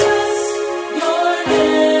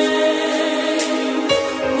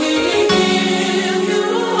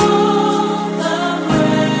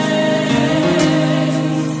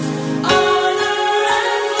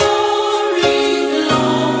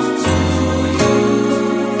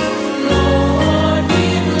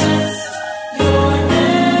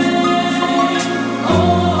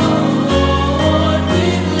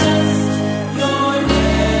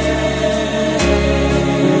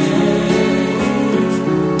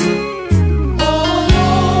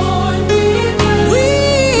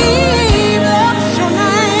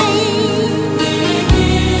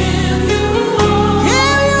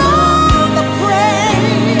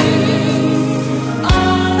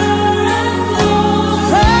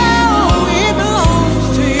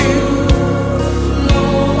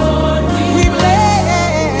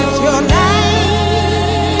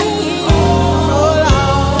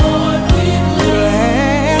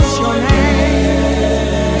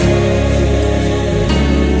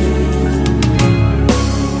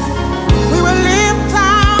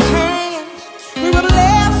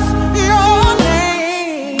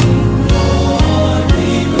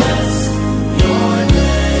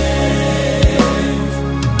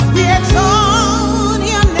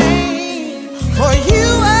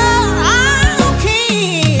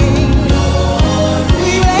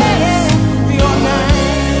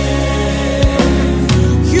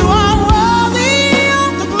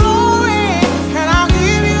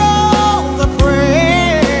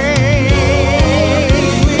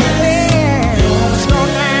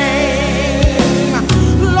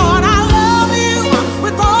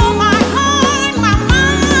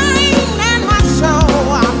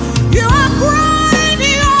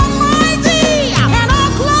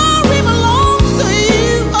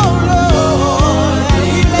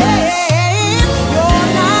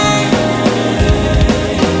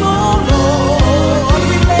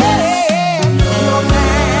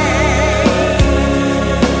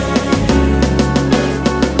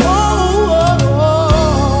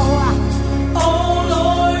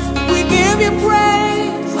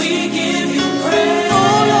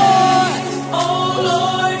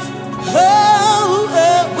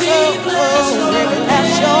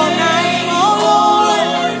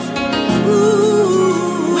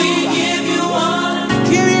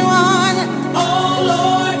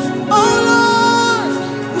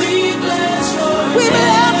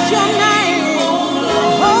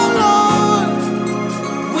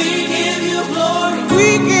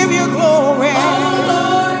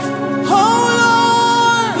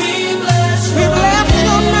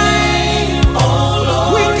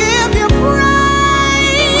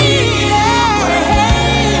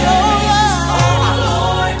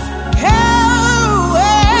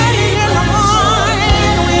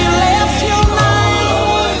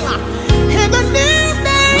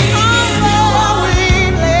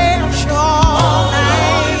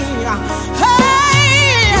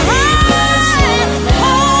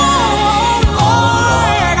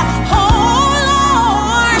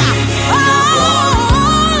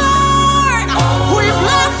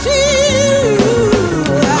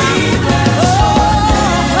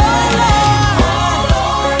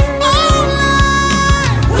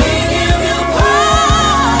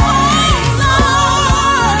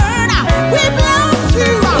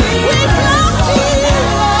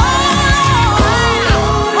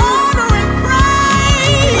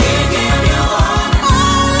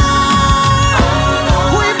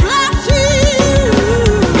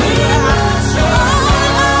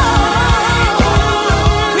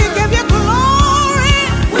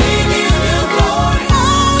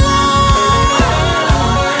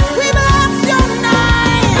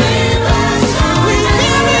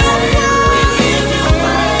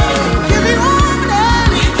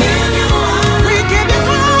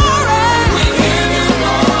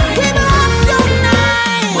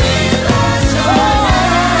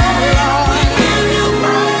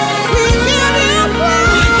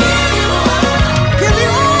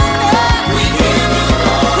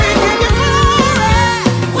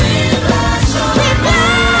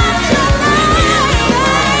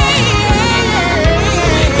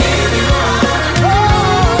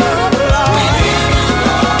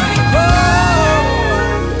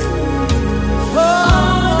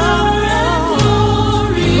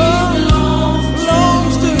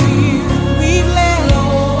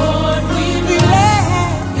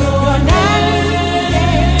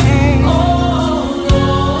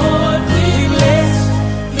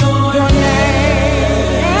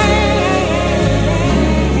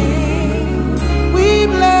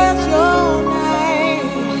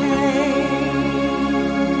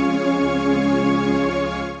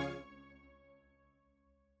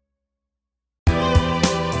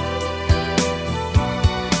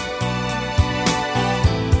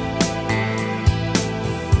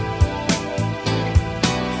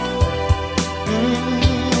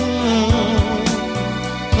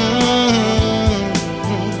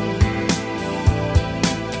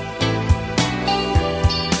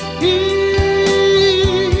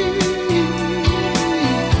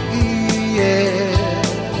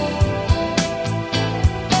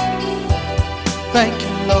 Thank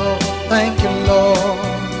you, Lord. Thank you, Lord.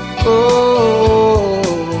 Oh,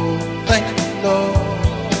 thank you, Lord.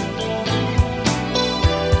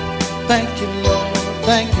 Thank you, Lord.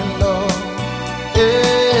 Thank you, Lord.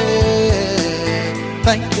 Yeah.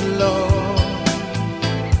 Thank you, Lord.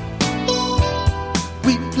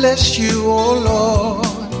 We bless you, oh Lord,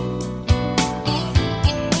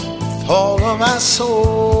 with all of our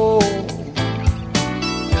soul.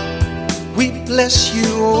 We bless you,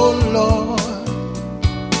 oh Lord,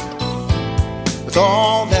 with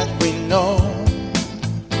all that we know.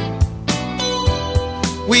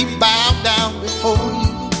 We bow down before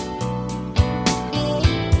you,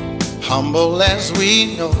 humble as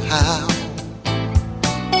we know how,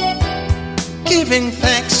 giving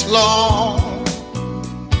thanks, Lord,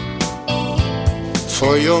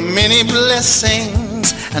 for your many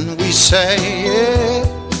blessings. And we say, yeah,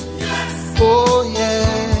 oh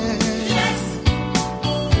yeah,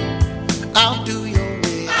 I'll do your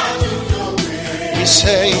will. We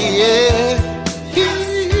say, yeah,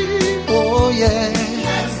 oh yeah,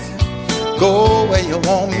 go where you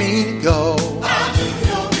want me to go.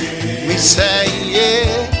 We say,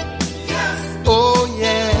 yeah, oh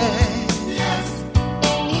yeah,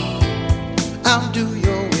 I'll do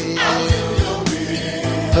your will.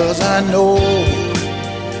 'Cause I know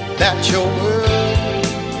that your word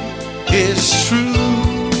is true.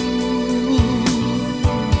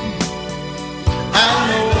 I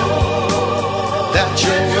know that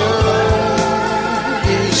your word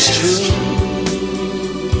is true.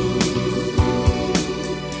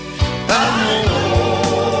 I know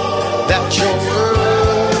that your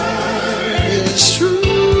word is true.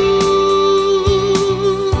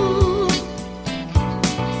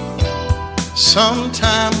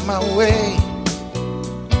 Sometime my way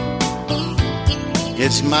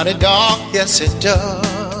it's mighty dark, yes it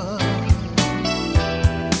does.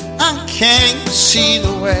 I can't see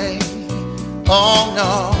the way, oh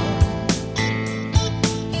no.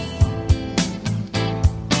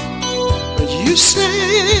 But you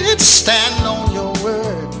said stand on your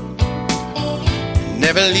word,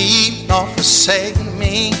 never leave nor forsake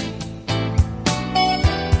me.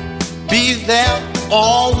 Be there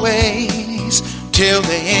always till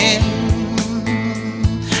the end.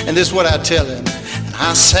 And this is what I tell him.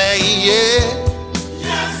 I say, yeah,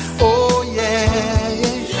 yes. Oh yeah,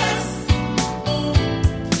 yes.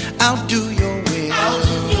 I'll do your will.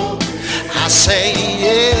 I say,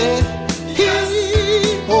 yeah,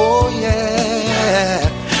 oh yeah,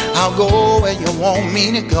 I'll go where you want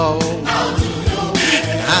me to go.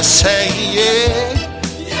 I say, yeah,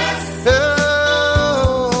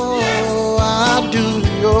 oh, I'll do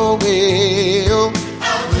your will.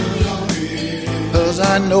 'Cause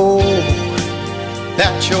I know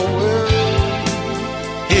that your word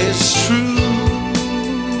is true.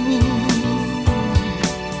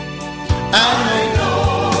 I know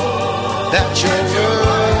that your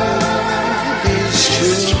word is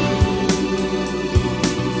true.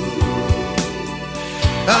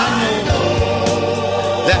 I know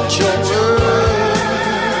that your word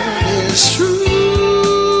is true.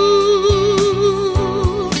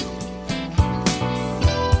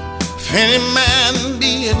 If any man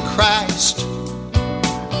be in Christ,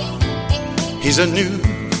 he's a new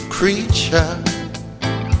creature.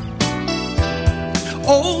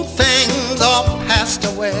 Old things are passed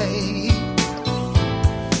away,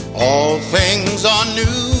 all things are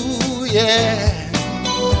new, yeah.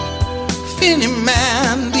 If any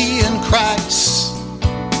man be in Christ,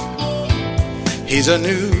 he's a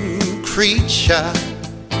new creature.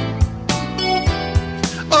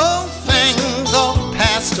 All things are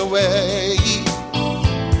passed away,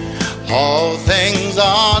 all things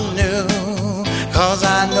are new. 'Cause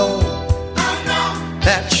I know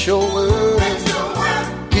that your word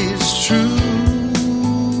is true.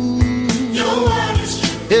 Your word is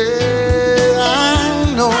true. Yeah, I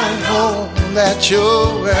know that your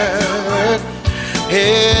word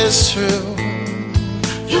is true.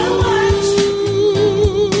 Your word is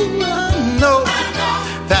true. I know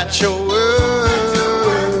that your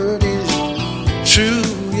word is true.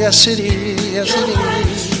 Yes, it is. Yes, it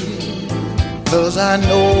is. 'Cause I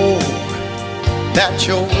know that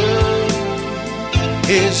your word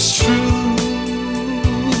is true.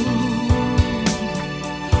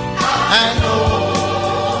 I know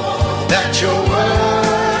that your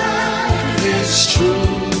word is true.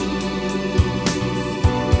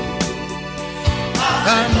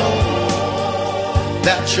 I know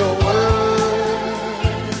that your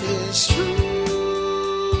word is true.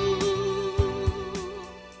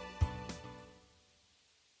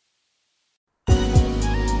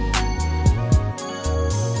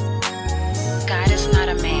 God is not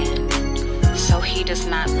a man, so he does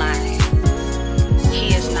not lie.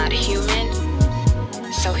 He is not human,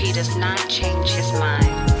 so he does not change his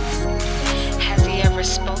mind. Has he ever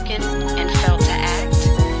spoken and failed to act?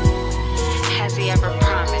 Has he ever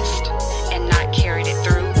promised and not carried it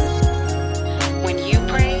through? When you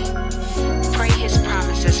pray, pray his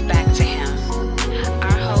promises back to him.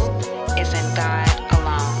 Our hope is in God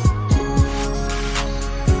alone.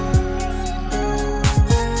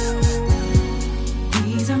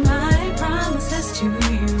 These are my promises to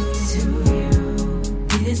you.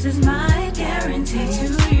 This is my guarantee to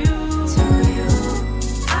you.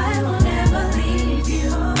 I will never leave you.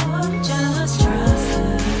 Just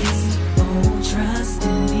trust, oh, trust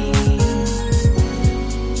in me.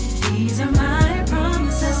 These are my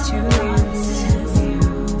promises to you.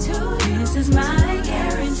 This is my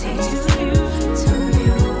guarantee to you.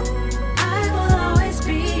 I will always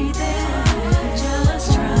be there.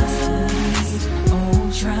 Just trust,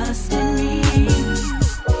 oh, trust in me.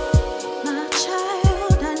 My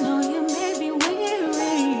child, I know you may be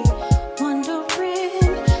weary, wondering,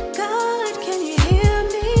 God, can you hear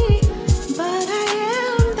me? But I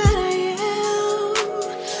am that I am,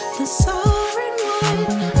 the sovereign one.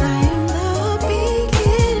 I am the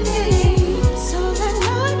beginning. So let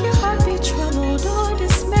not your heart be troubled or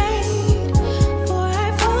dismayed, for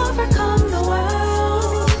I've overcome the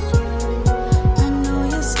world. I know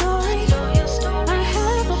your story. I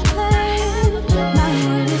have a plan. My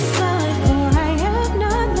word is solid, for I am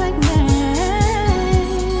not like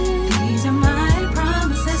man. These are my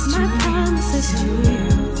promises to you.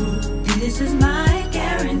 This is my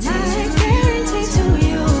guarantee to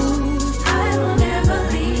you. I will never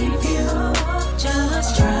leave you.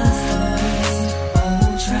 Just trust us.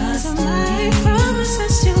 Oh, trust me. My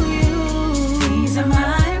promises to you. These are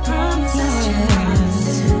my promises to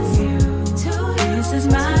you. This is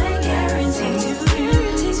my guarantee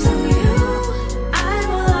to you. I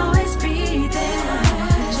will always be there.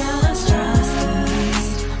 Just trust us.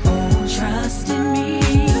 Oh, trust in me.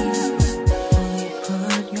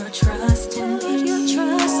 Put your trust in me.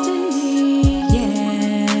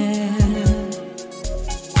 Yeah.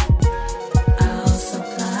 I'll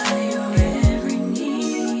supply your every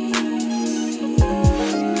need.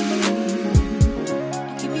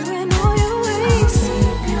 Keep you in all your ways.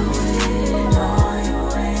 Keep you in all your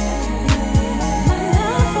ways. My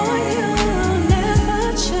love for you will never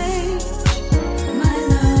change. My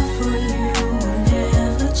love for you will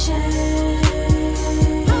never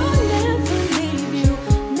change. I'll never leave you,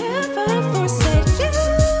 never forsake you.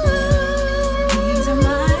 These are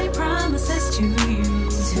my promises to you.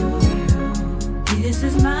 This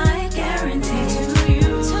is my guarantee to you.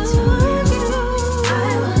 I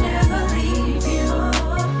will never leave you.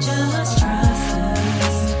 Just trust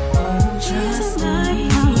us. Oh, trust me.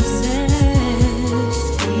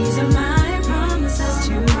 These are my promises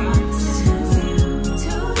to you.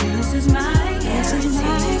 This is my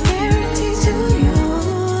guarantee to you.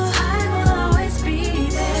 I will always be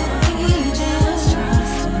there. Just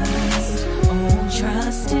trust us. Oh,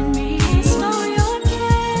 trust in me. Store your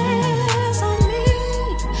cares on me.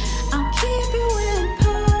 I'll keep you in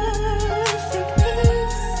perfect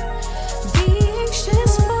peace. Be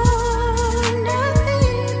anxious for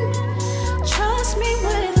nothing. Trust me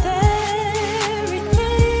with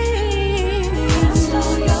everything. Cast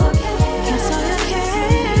all your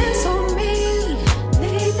cares on me.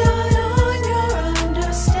 Lean not on your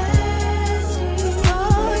understanding.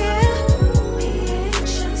 Oh yeah. Be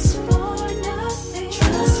anxious for nothing.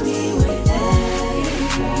 Trust me with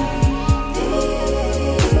everything.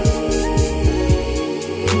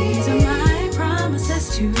 These are my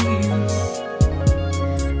promises to you.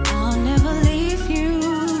 I'll never leave you.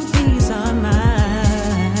 These are my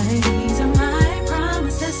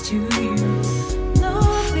promises to you.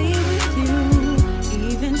 Lord, be with you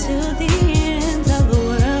even till the end of the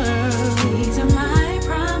world. These are my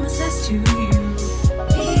promises to you.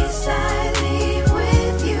 Peace I leave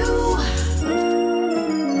with you.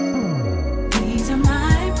 These are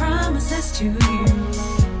my promises to you.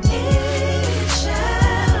 It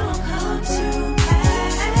shall come to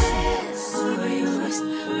pass.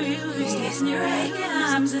 In your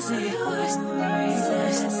arms, I say,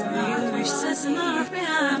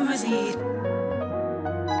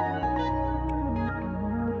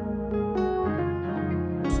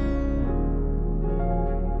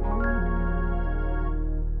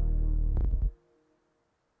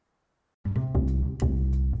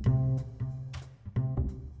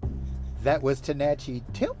 That was Tanachi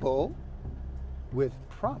Temple with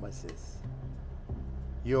Promises.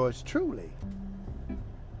 Yours truly,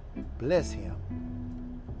 bless him.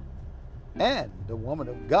 And the woman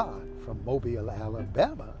of God from Mobile,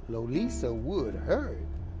 Alabama, Lolisa Wood Hurd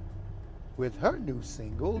with her new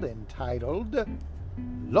single entitled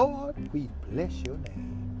Lord, We Bless Your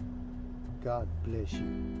Name. God bless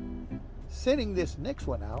you. Sending this next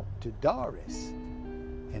one out to Doris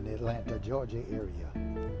in the Atlanta, Georgia area.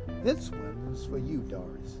 This one's for you,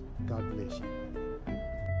 Doris. God bless you.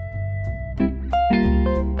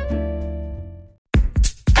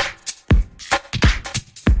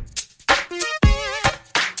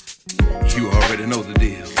 You already know the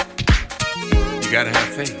deal. You gotta have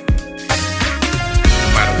faith, no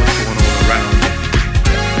matter what's going on around you.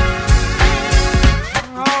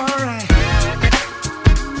 All right.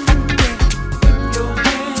 Put your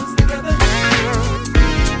hands together.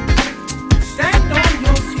 Stand on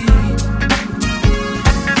your feet.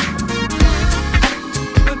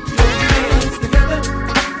 Put your hands together.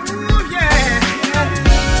 Ooh, yeah.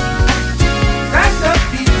 Stand up,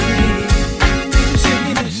 be free. Sing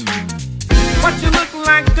this. What you look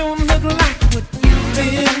like don't look like what you've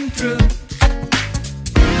been through.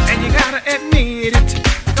 And you gotta admit it,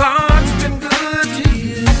 God's been good to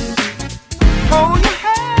you. Hold your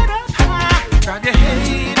head up high, drive your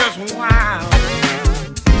haters wild.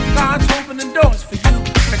 God's opening doors for you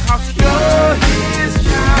because you're His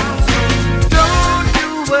child. So don't you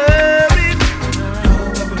worry,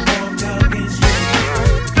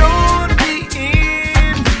 don't be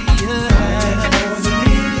envious.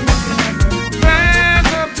 There's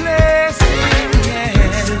a blessing, yeah.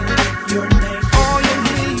 All you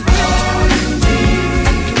need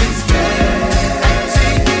is faith.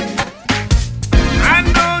 See, I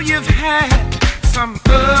know you've had some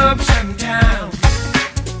ups and downs.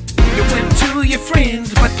 You went to your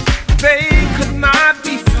friends, but they could not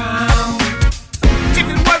be found. If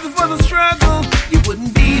it wasn't for the struggle, you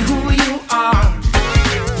wouldn't be who you are.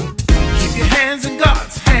 Keep your hands in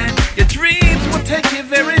God's hand. Your dreams will take you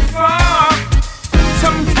very far.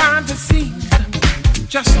 Sometimes it seems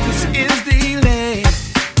justice is delayed.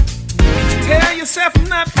 You tell yourself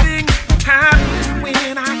nothing happened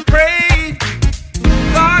when I prayed.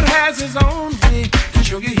 God has His own way to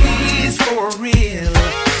show you He's for real.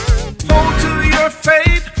 Hold to your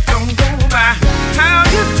faith, don't go by how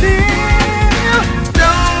you feel.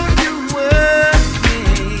 Don't you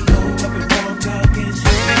worry,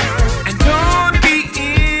 and don't be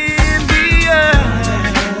envious.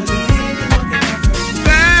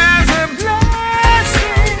 There's a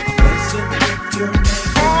blessing.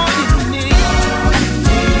 All you need is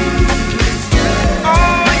faith.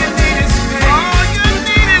 All you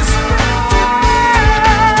need is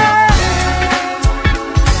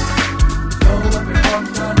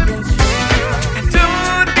and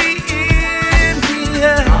don't be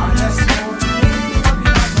envious.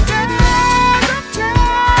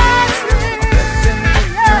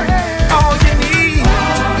 All you need,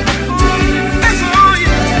 that's all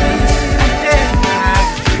you need.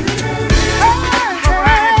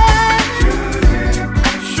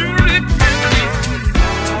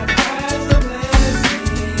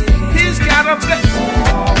 He's got a blessing.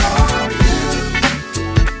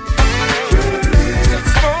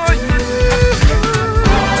 It's for you.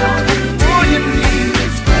 All you need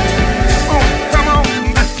is faith. Oh, come on.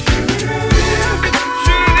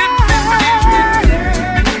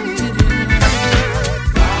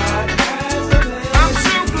 I'm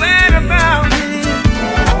so glad about it.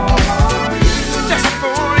 Just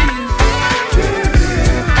for you.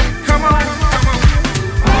 Come on, come on.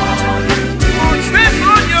 Stand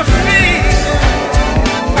on your feet.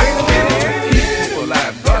 People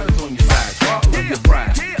alive, God is on your side. Swallow your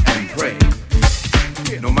pride and pray.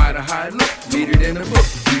 No matter how it looks, read it in the book.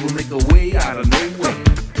 He will make a way out of no way.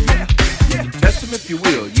 Test Him if you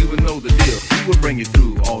will, you will know the deal. He will bring you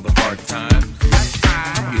through all the hard times.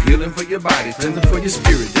 You're healing for your body, cleansing for your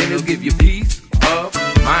spirit. Then He'll give you peace of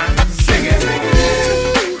mind. Sing it.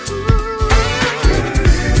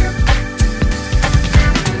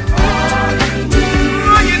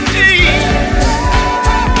 All you need.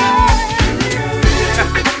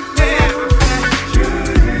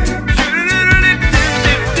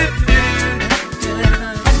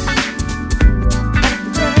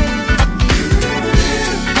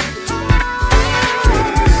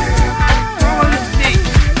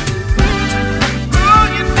 All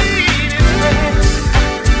you need is faith.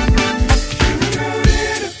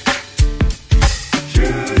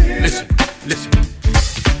 Listen.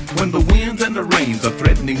 When the winds and the rains are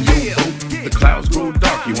threatening your boat, the clouds grow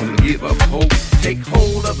dark, you want to give up hope. Take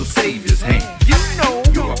hold of the Savior's hand. You know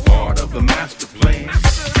you're a part of the master plan.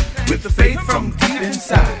 With the faith from deep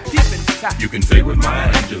inside, you can say with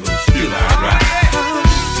Maya Angelou, still I ride.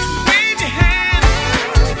 Wave your hand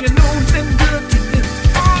if you know it's been good to do.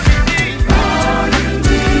 All you need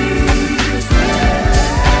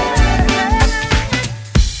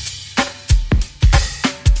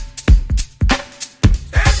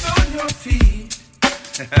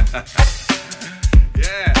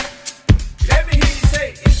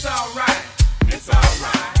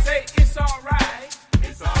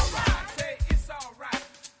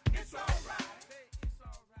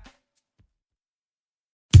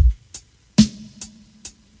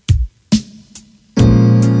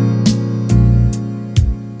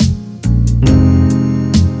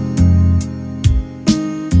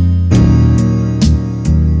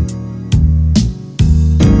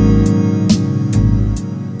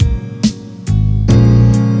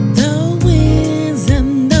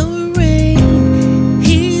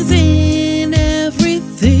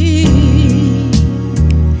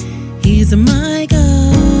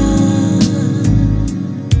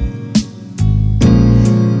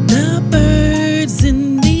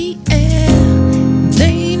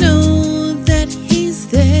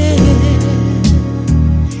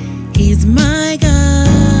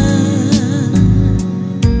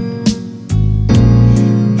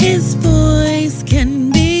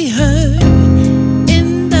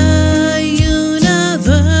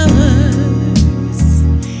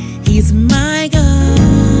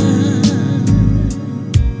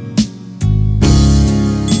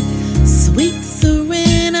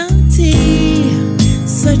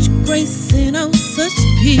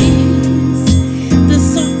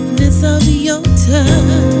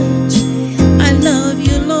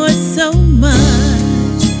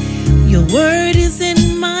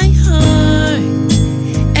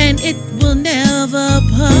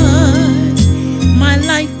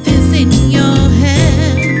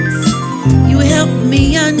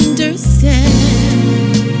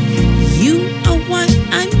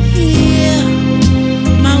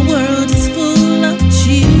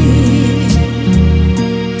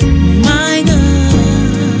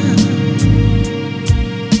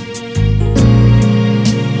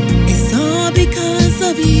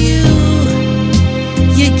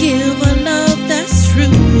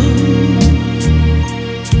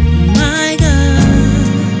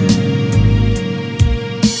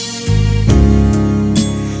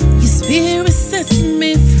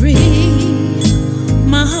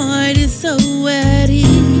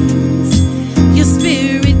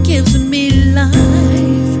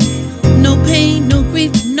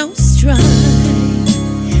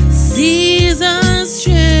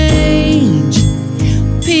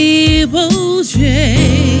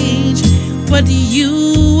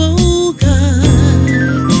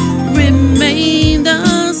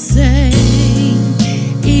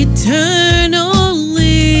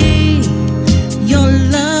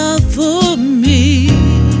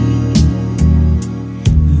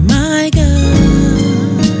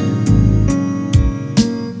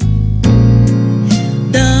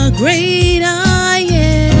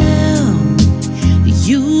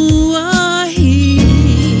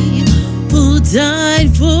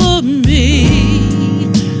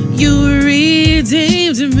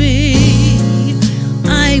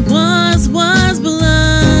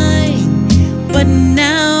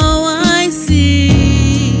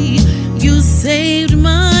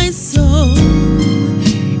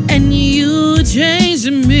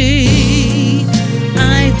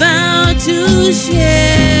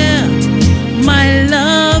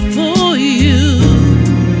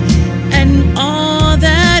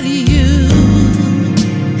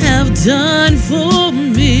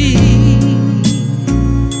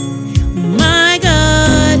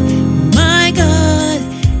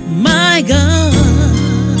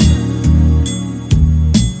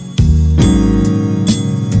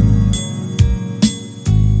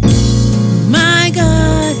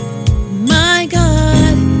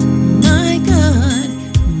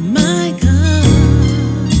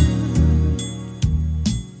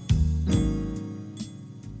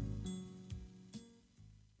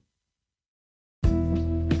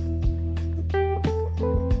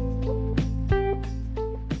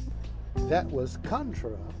That was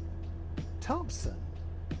Contra Thompson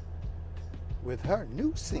with her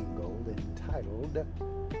new single entitled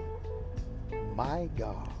My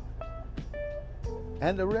God.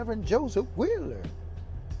 And the Reverend Joseph Wheeler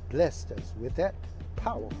blessed us with that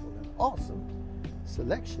powerful and awesome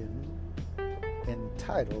selection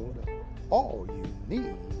entitled All You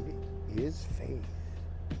Need Is Faith.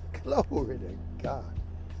 Glory to God.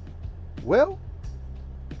 Well,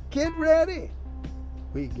 get ready.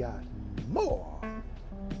 We got more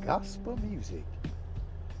gospel music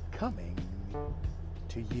coming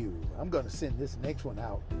to you. I'm going to send this next one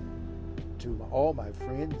out to all my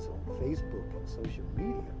friends on Facebook and social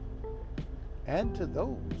media, and to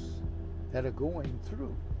those that are going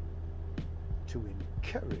through to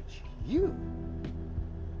encourage you.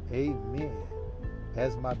 Amen.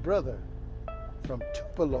 As my brother from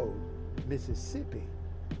Tupelo, Mississippi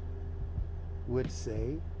would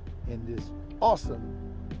say in this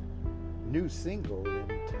awesome new single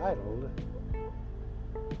entitled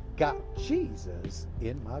Got Jesus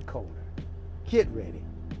in My Corner. Get ready.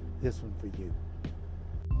 This one for you.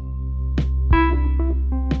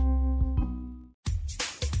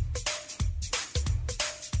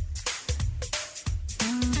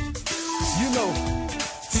 You know,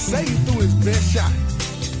 Satan threw his best shot,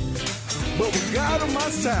 but with God on my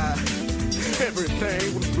side,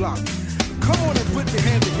 everything was blocked. Come on and put your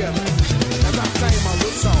hand together as I sing my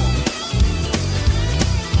little song.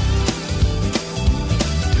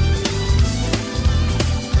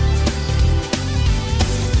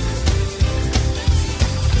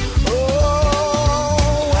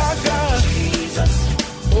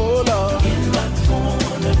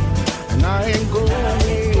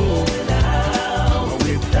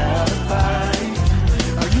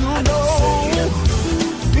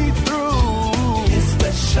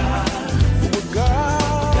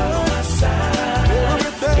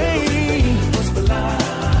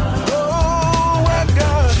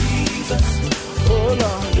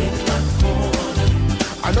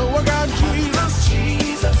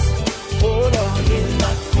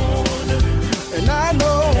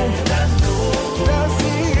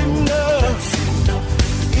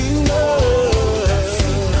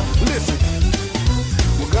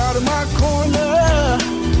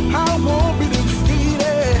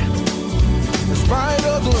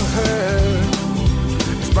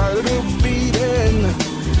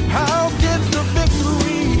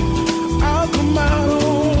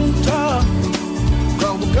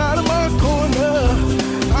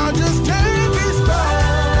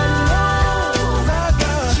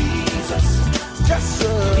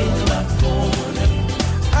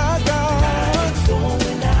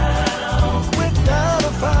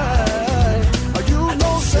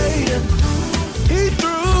 He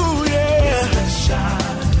threw, yeah,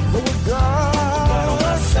 but with God on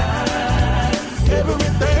my side.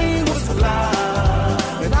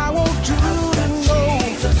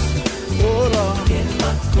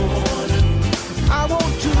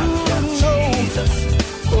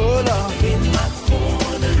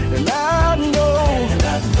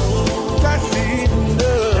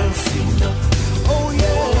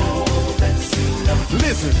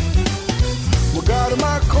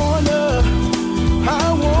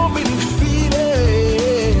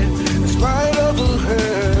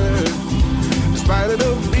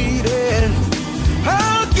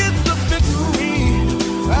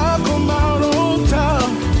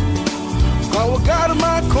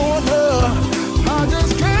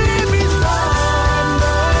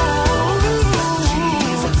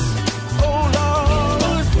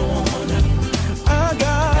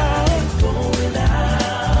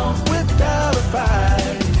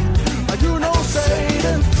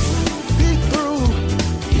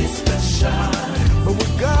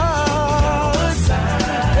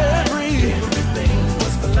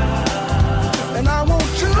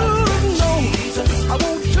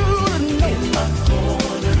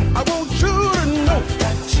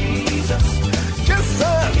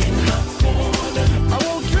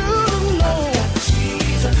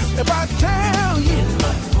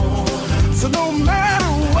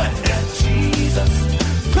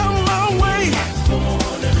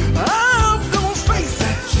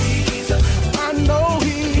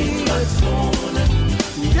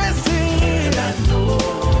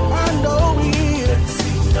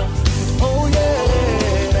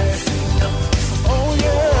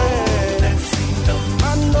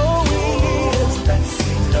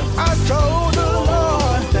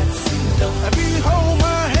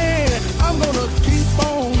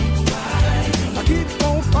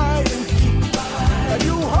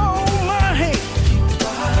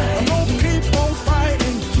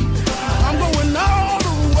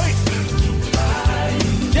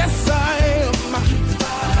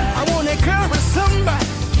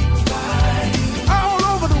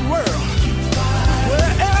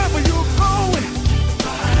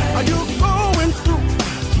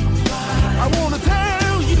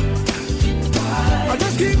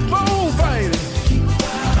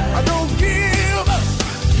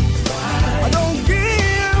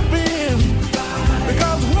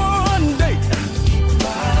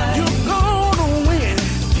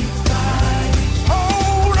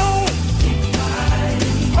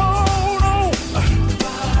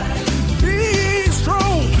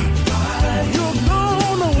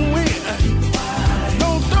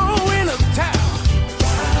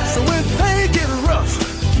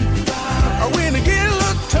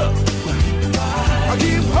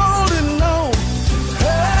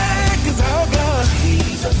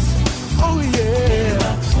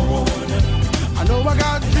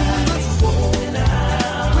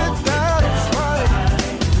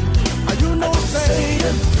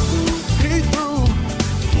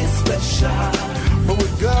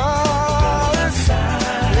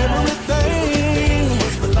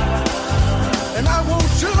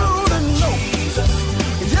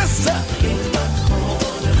 sir.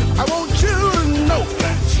 I want you to know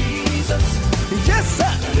that Jesus. Yes,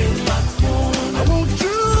 sir. I want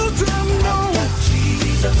you to know that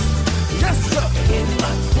Jesus. Yes, sir.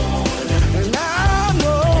 And I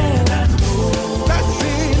know that's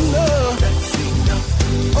enough.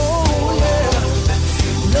 Oh, yeah.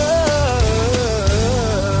 Love.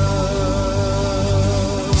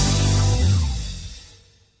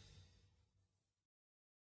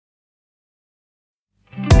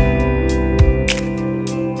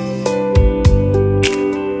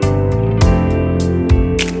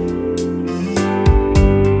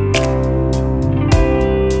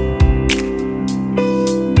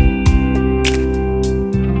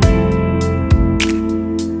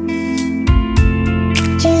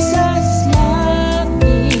 Jesus loved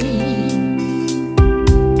me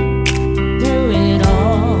through it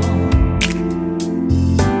all.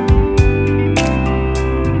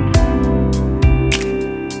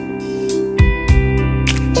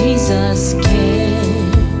 Jesus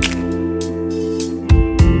cared.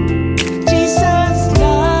 Jesus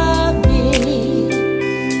loved me.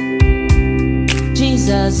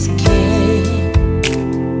 Jesus cared.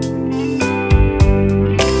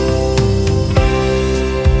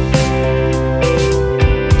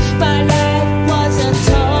 My life was a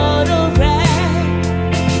total wreck.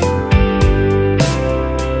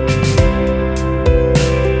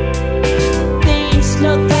 Things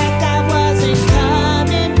looked like I wasn't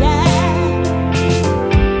coming back.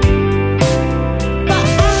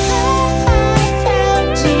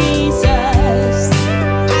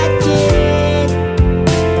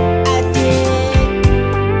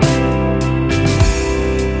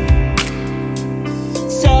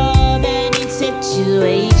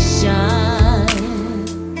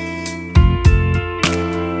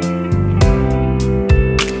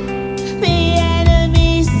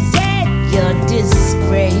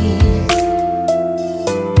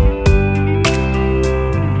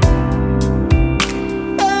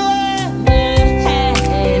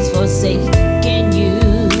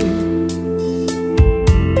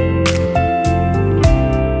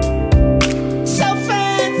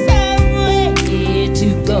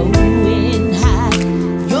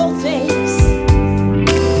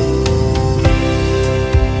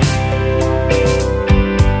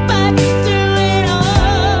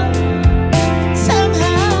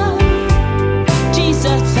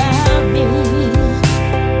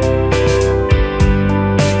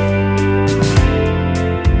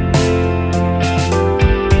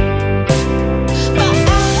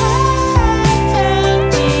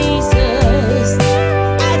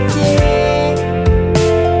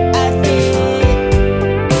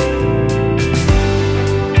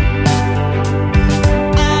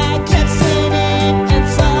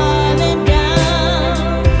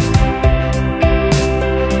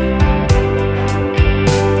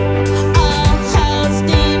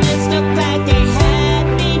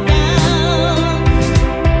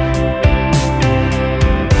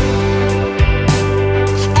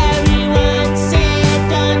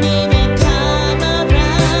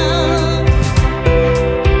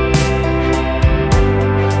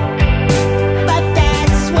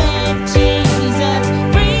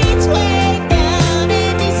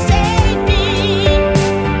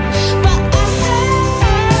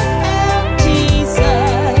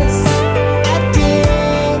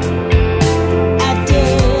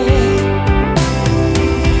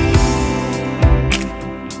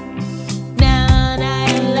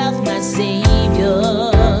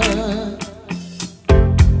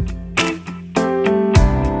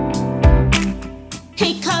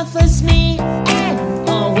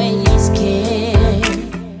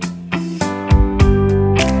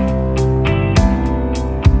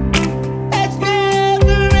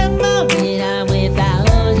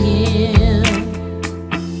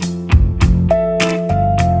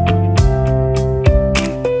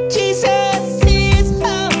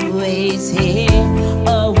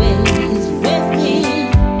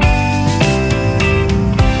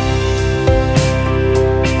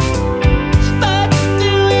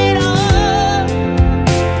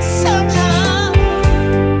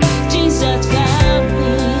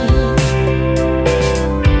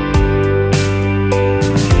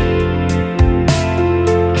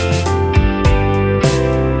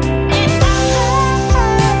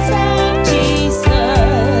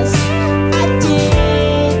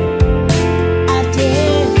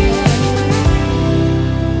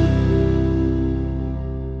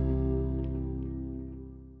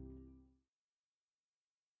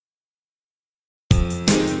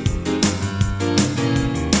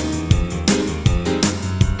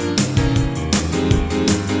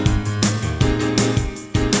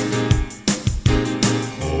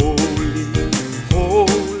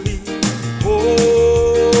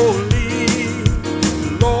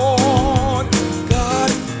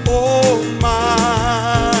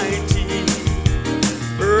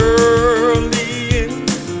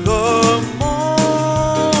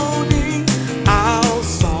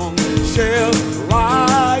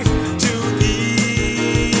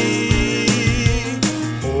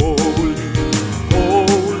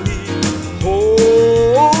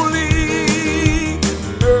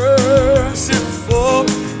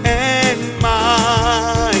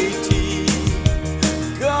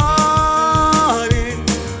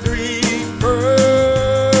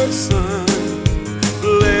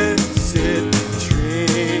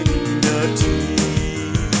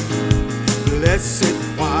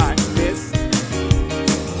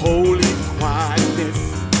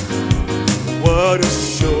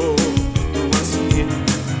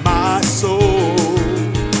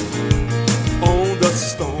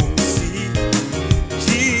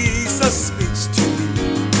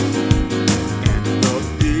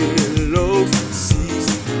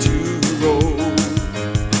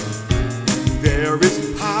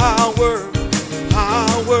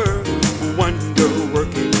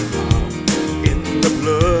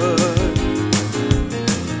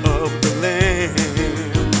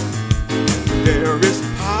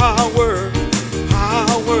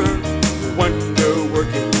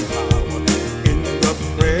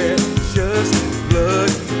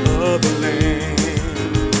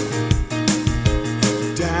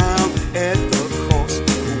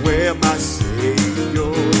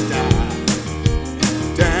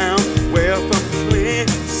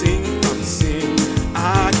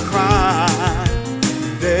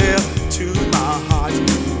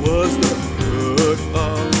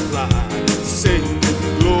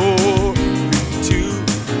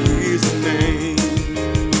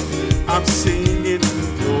 I'm singing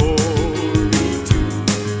glory to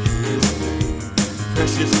his name,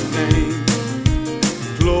 precious name.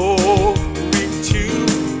 Glory to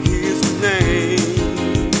his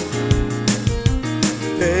name.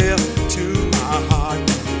 There to my heart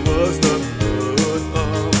was the blood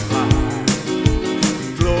applied.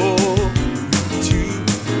 Glory to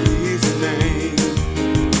his name.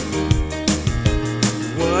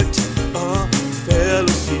 What a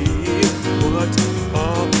fellowship, what a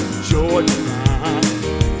joy divine,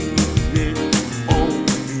 on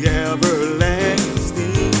the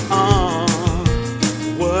everlasting arm.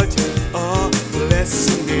 What a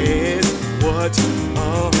blessing is, what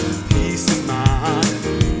a peace of mind,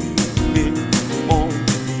 on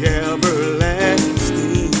the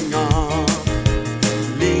everlasting arm.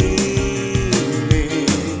 Leaning,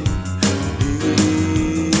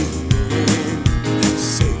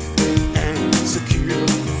 safe and secure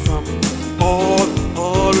from all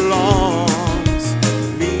alarms.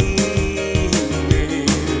 Leaning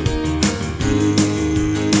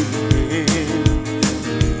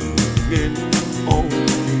on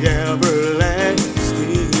the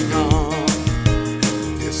everlasting arm.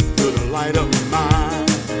 This little light of mine,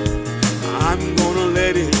 I'm gonna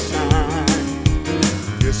let it shine.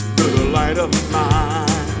 This little light of mine,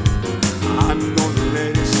 I'm gonna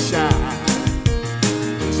let it shine.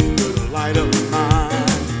 This little light of mine,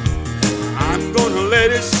 I'm gonna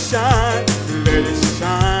let it shine. Let it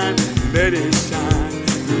shine, let it shine,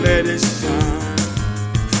 let it shine,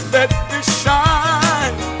 let it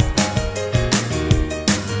shine.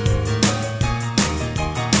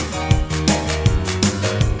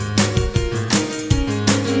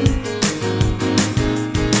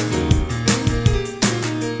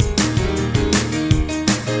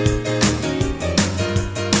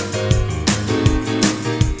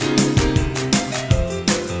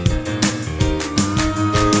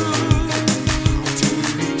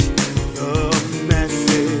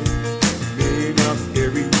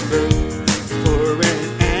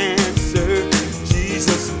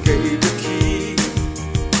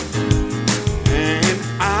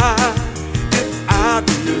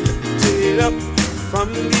 From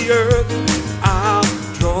the earth I'll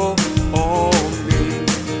draw all men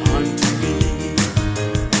unto me.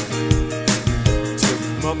 Lift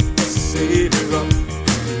him up, the Savior up,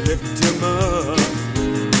 lift him up.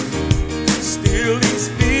 Still he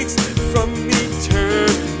speaks from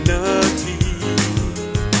eternity.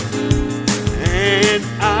 And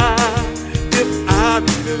if I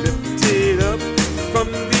be lifted up from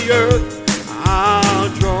the earth, I'll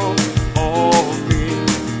draw all men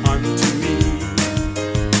unto me.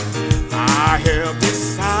 I have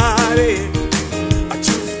decided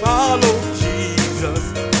to follow Jesus.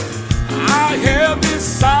 I have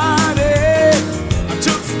decided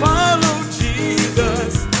to follow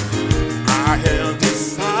Jesus. I have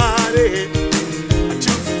decided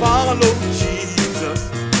to follow Jesus.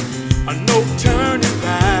 No turning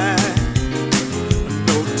back,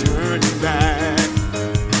 no turning back.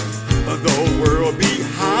 The world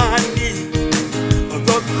behind me,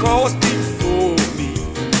 the cross before me.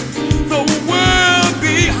 The world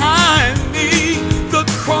behind me, the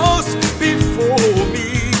cross before me.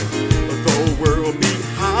 The world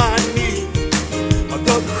behind me,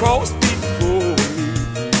 the cross before me.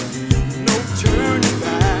 No turning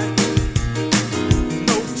back,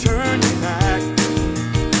 no turning back,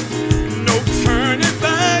 no turning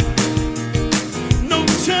back, no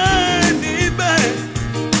turning back.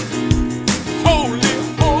 Holy,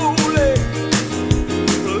 holy,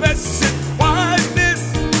 blessed quietness.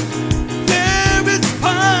 There is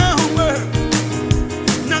power,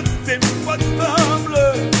 nothing but the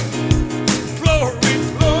blood. Glory,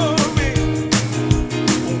 glory,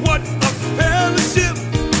 what a fellowship.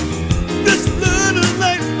 This little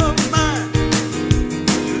light of mine,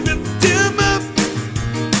 lift him up.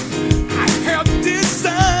 I have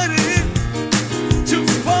decided to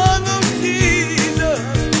follow Jesus.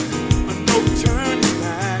 No turning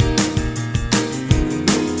back,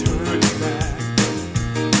 no turning back.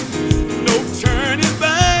 No turning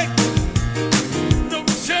back, no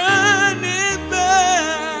turning back.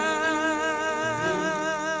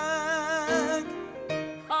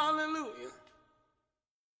 Hallelujah.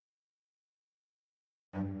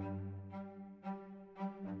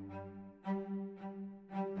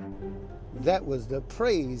 That was the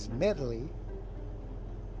praise medley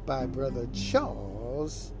by Brother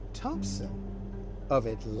Charles Thompson of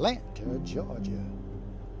Atlanta, Georgia.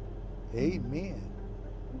 Amen.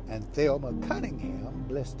 And Thelma Cunningham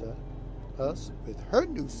blessed us with her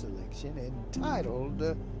new selection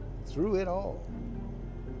entitled Through It All.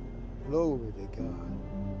 Glory to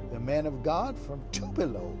God. The man of God from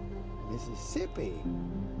Tupelo, Mississippi.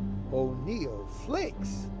 O'Neal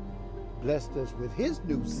Flicks blessed us with his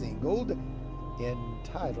new single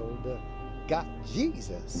entitled Got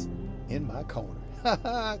Jesus in My Corner.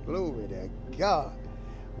 Glory to God.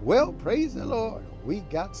 Well, praise the Lord. We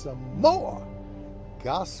got some more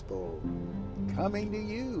gospel coming to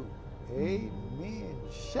you. Amen.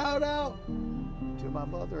 Shout out to my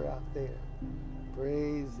mother out there.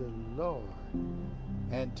 Praise the Lord.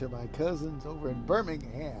 And to my cousins over in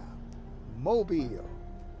Birmingham, Mobile,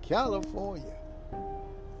 California,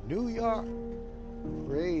 New York.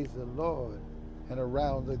 Praise the Lord. And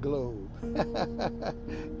around the globe.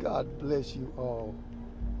 God bless you all.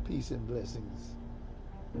 Peace and blessings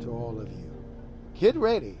to all of you. Get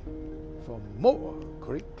ready for more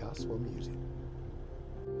great gospel music.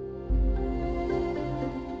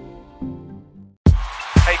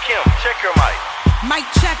 Hey Kim, check your mic. Mic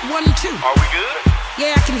check 1, 2. Are we good?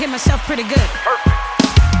 Yeah, I can hear myself pretty good. Perfect.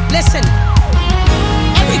 Listen,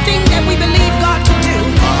 everything that we believe God to do,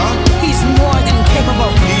 He's more than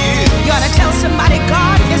capable. He is. You ought to tell somebody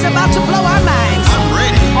God is about to blow our minds. I'm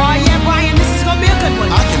ready. Oh yeah, Brian, this is gonna be a good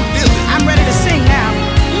one. I can feel it. I'm ready to sing now.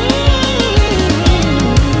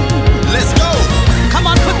 Let's go. Come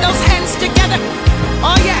on, put those hands together.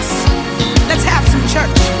 Oh yes, let's have some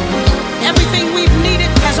church. Everything we've needed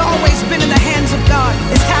has always been in the hands of God.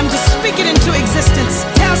 It's time to speak it into existence.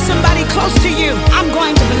 Tell somebody close to you, I'm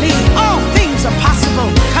going to believe all things are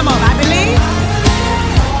possible. Come on, I believe.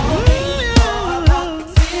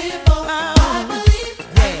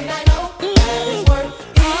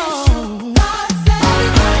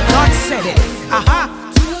 God said it.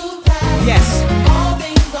 Yes.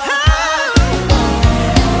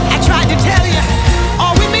 I tried to tell you,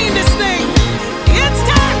 oh, we mean this thing. It's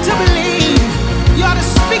time to believe. You ought to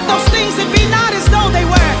speak those things that be not as though they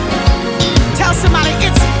were. Tell somebody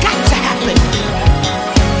it's got to happen.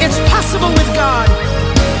 It's possible with God.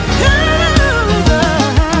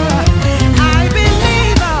 I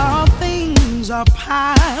believe all things are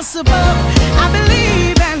possible. I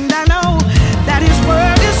believe and I know that His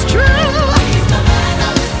word is true.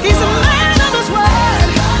 He's a man of His word.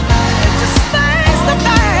 Just face the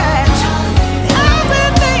fact.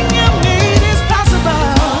 Everything you need is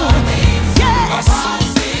possible. Yes.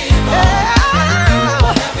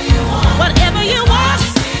 Oh, whatever you want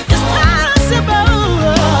is possible.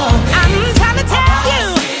 I'm trying to tell you,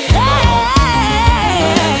 hey,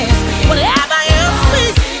 whatever you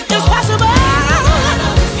speak is possible.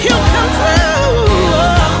 He'll come through.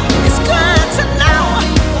 It's good to know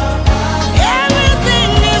everything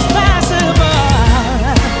is possible.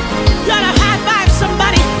 You gotta high five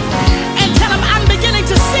somebody and tell them I'm beginning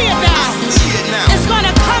to see it now. See it now. It's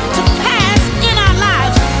gonna come to pass in our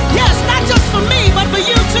lives. Yes, not just for me, but for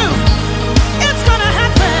you too. It's gonna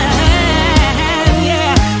happen,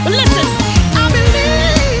 yeah. But listen, I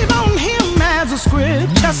believe on Him as the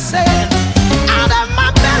scripture said. Out of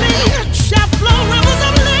my belly shall flow rivers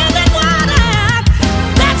of living water.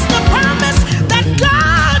 That's the promise that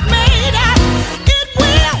God made. It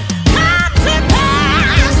will come to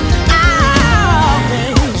pass. All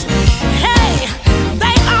things, hey,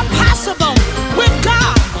 they are possible with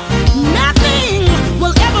God. Nothing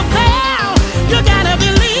will ever fail. You gotta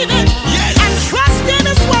believe it and trust in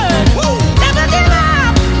His word. Never give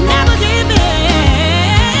up, never give in.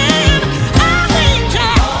 All things,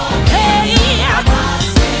 hey,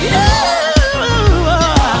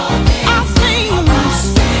 all things,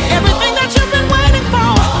 everything that you've been waiting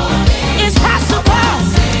for is possible.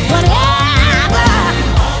 Whatever,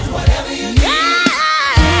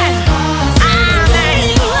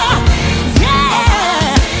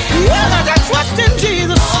 you got to trust in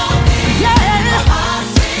Jesus. Yeah,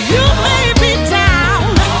 you may be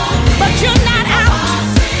down, but you're not out.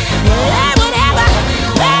 Yeah, whatever,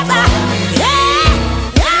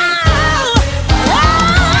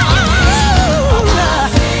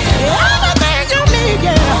 everything you need,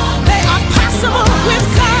 they are possible with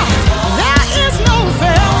God. There is no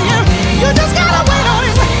failure. You just gotta wait on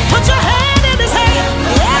Him. Put your hand in His hand.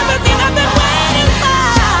 Everything I've been waiting for,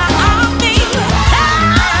 I'll be.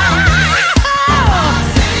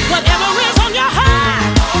 Whatever is on your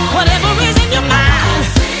heart, whatever is in your mind,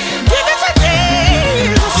 give it to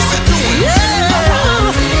Jesus.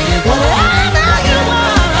 Whatever you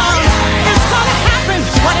want, it's gonna happen.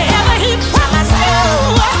 Whatever He promised you,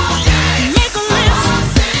 make a list.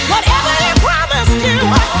 Whatever He promised you,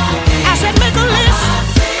 I said make a list.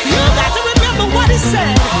 You got to remember what He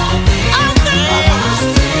said. All things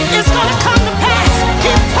is gonna come to pass.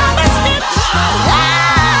 He promised it.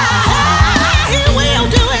 He will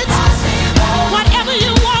do it. Whatever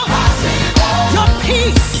you want, your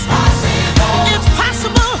peace, it's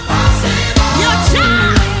possible.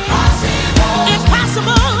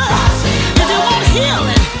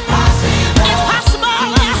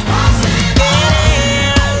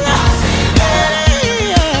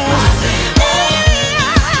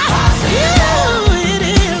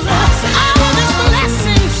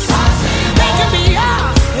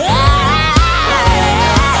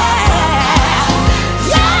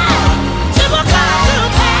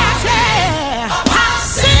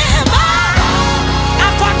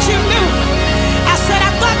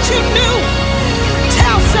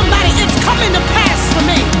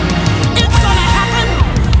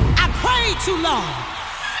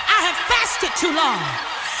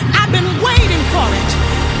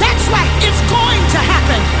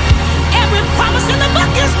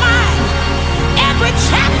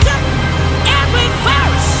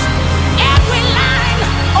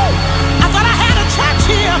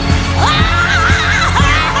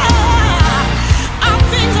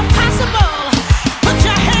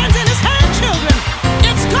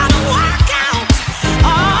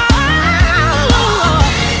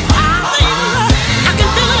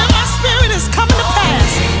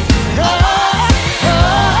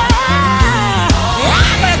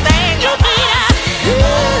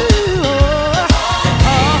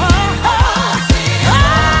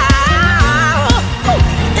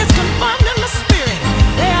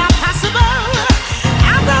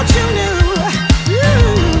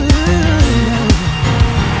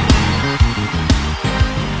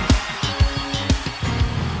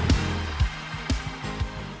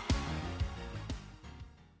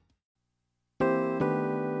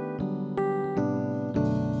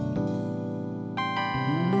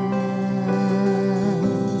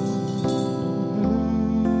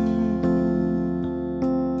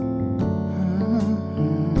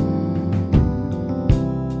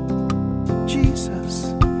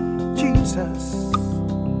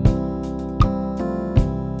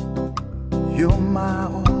 You're my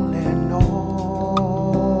all and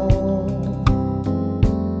all,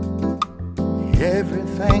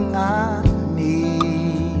 everything I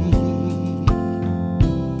need.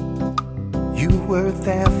 You were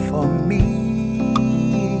there for me.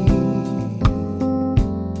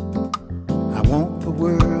 I want the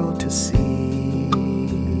world to see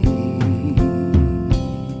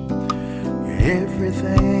you're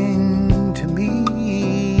everything to me.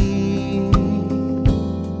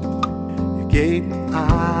 You gave me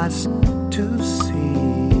eyes to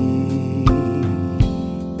see,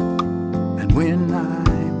 and when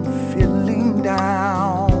I'm feeling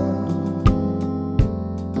down,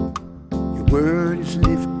 your word is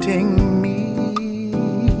lifting me.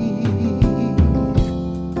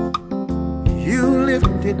 You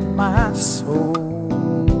lifted my soul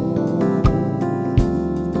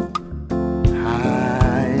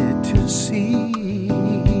high to see.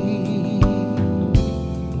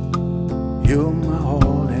 You're my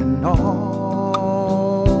all in all.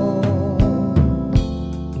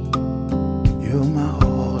 You're my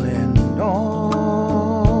all in all.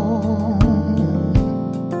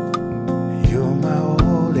 You're my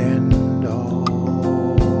all in all.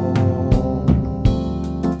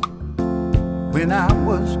 When I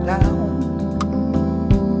was down,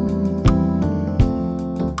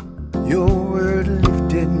 your word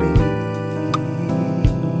lifted me.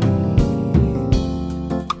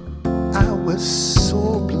 I was so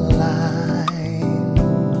blind.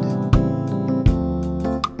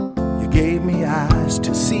 You gave me eyes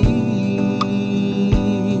to see.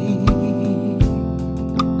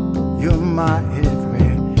 You're my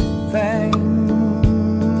everything.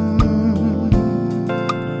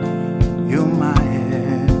 You're my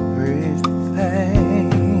everything.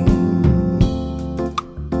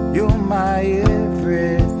 You're my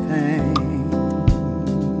everything.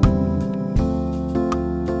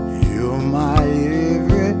 You're my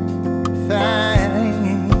everything.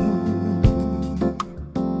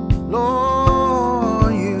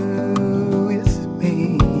 Lord, you with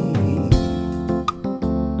me,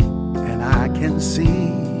 and I can see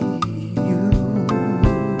you,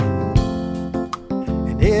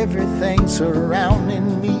 and everything surrounding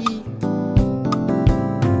me.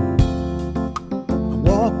 I'm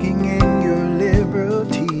walking in your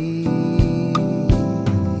liberty.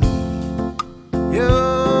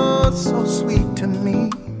 You're so sweet to me,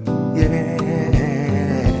 yeah.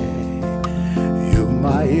 You're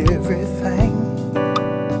my everything,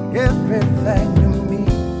 everything to me.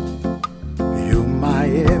 You're my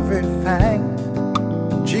everything,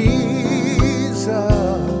 Jesus.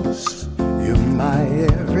 You're my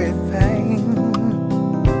everything.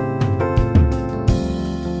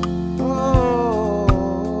 Oh,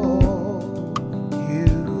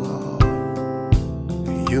 you are.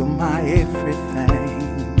 You're my everything.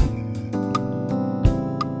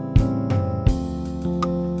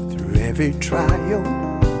 Through every trial,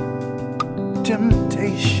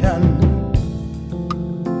 temptation,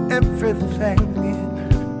 everything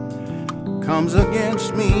comes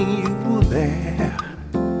against me, you were there.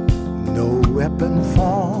 No weapon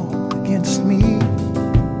formed against me.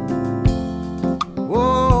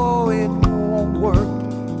 Oh, it won't work.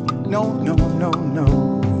 No, no, no, no.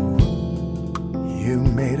 You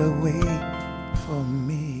made a way for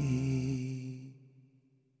me.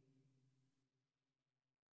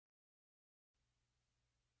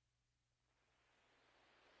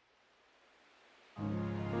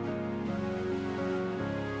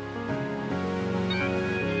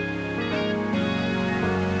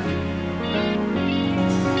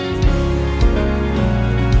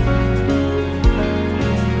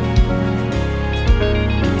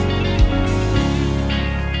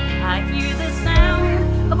 I hear the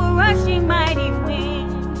sound of a rushing mighty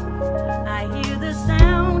wind. I hear the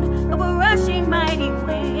sound of a rushing mighty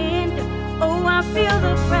wind. Oh, I feel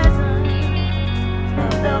the presence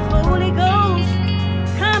of the Holy Ghost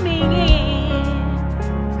coming in,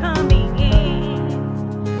 coming in.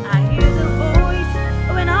 I hear the voice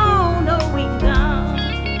of an all-knowing God.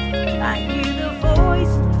 I hear the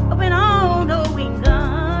voice of an all-knowing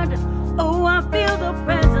God. Oh, I feel the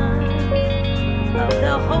presence of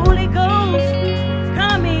the Holy Ghost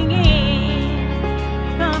coming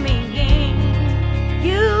in, coming in.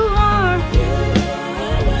 You are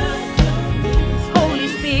Holy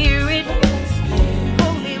Spirit.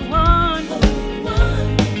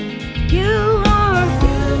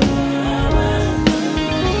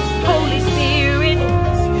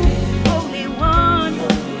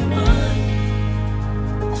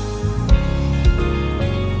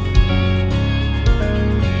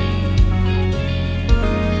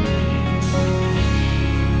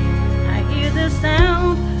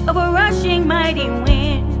 of a rushing mighty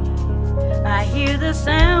wind. I hear the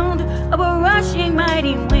sound of a rushing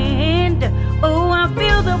mighty wind. Oh, I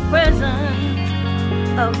feel the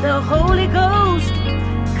presence of the Holy Ghost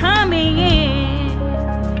coming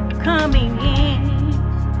in, coming in.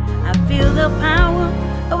 I feel the power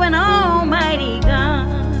of an almighty God.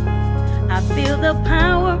 I feel the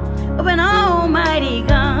power of an almighty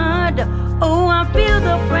God. Oh, I feel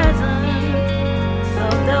the presence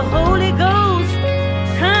of the Holy Ghost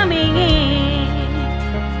coming in,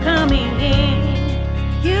 coming in.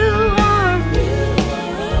 You are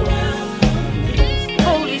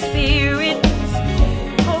Holy Spirit,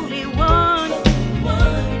 Holy One.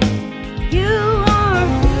 You are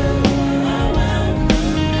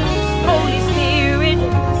Holy Spirit,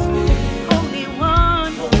 Holy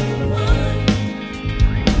One.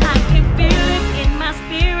 I can feel it in my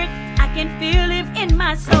spirit, I can feel it in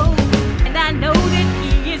my soul, and I know that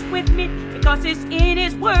He is with me because it's in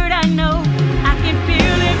His word. I know I can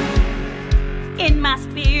feel it in my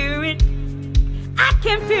spirit, I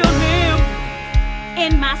can feel Him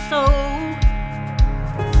in my soul.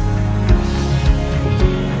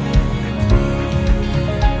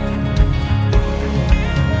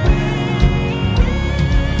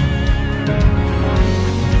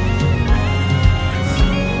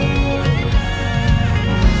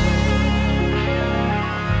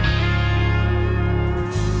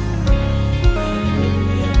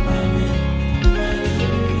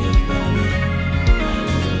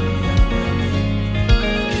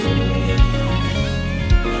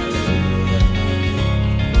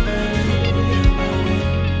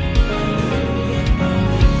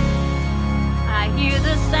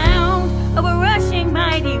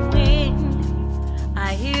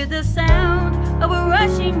 The sound of a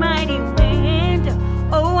rushing mighty wind.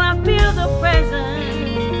 Oh, I feel the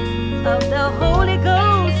presence of the Holy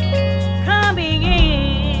Ghost coming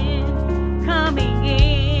in, coming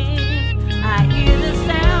in. I hear the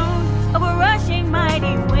sound of a rushing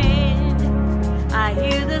mighty wind. I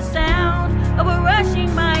hear the sound of a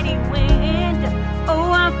rushing mighty wind.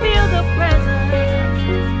 Oh, I feel the presence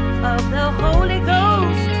of the Holy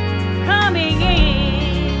Ghost coming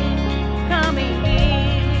in, coming in.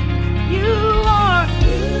 You are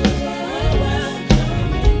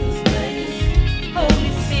welcome in this place.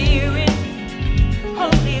 Holy Spirit,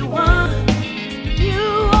 Holy One. You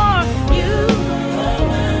are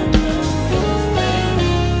welcome in this place.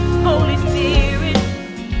 Holy Spirit,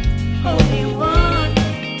 Holy One.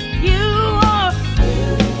 You are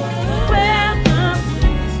welcome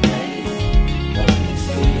in this place. Holy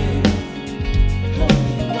Spirit,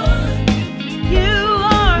 Holy One. You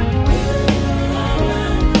are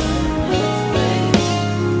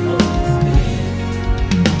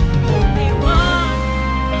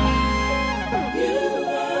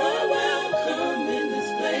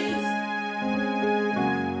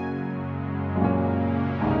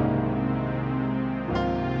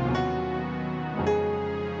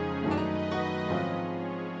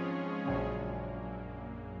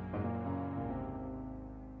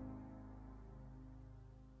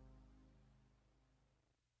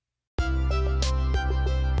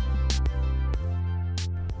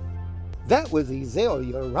That was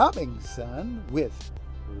Azalea Robinson with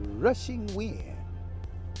Rushing Wind.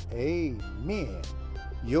 Amen.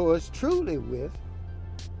 Yours truly with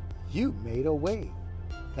You Made a Way.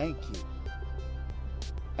 Thank you.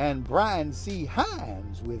 And Brian C.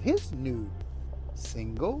 Hines with his new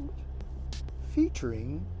single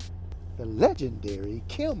featuring the legendary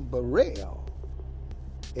Kim Burrell.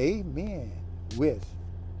 Amen. With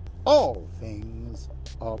All Things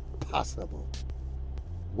Are Possible.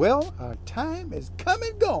 Well, our time is come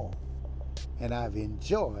and gone, and I've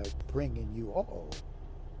enjoyed bringing you all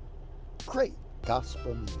great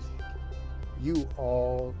gospel music. You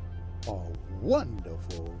all are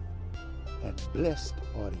wonderful and blessed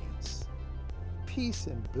audience. Peace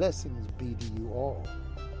and blessings be to you all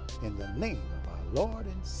in the name of our Lord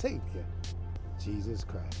and Savior, Jesus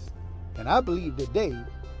Christ. And I believe today,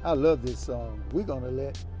 I love this song, we're going to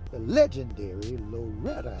let the legendary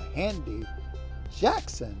Loretta Handy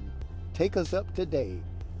Jackson take us up today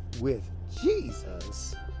with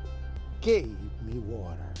Jesus Gave Me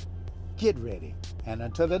Water. Get ready. And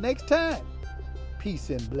until the next time, peace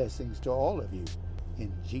and blessings to all of you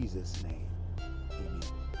in Jesus' name. Amen.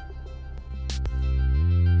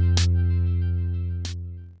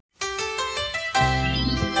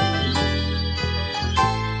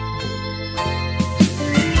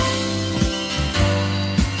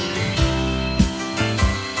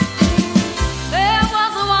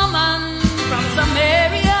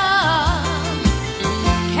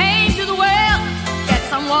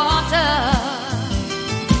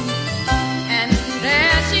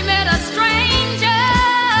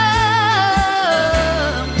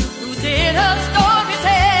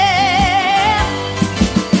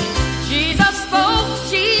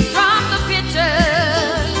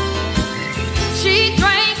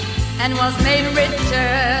 and was made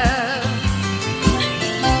richer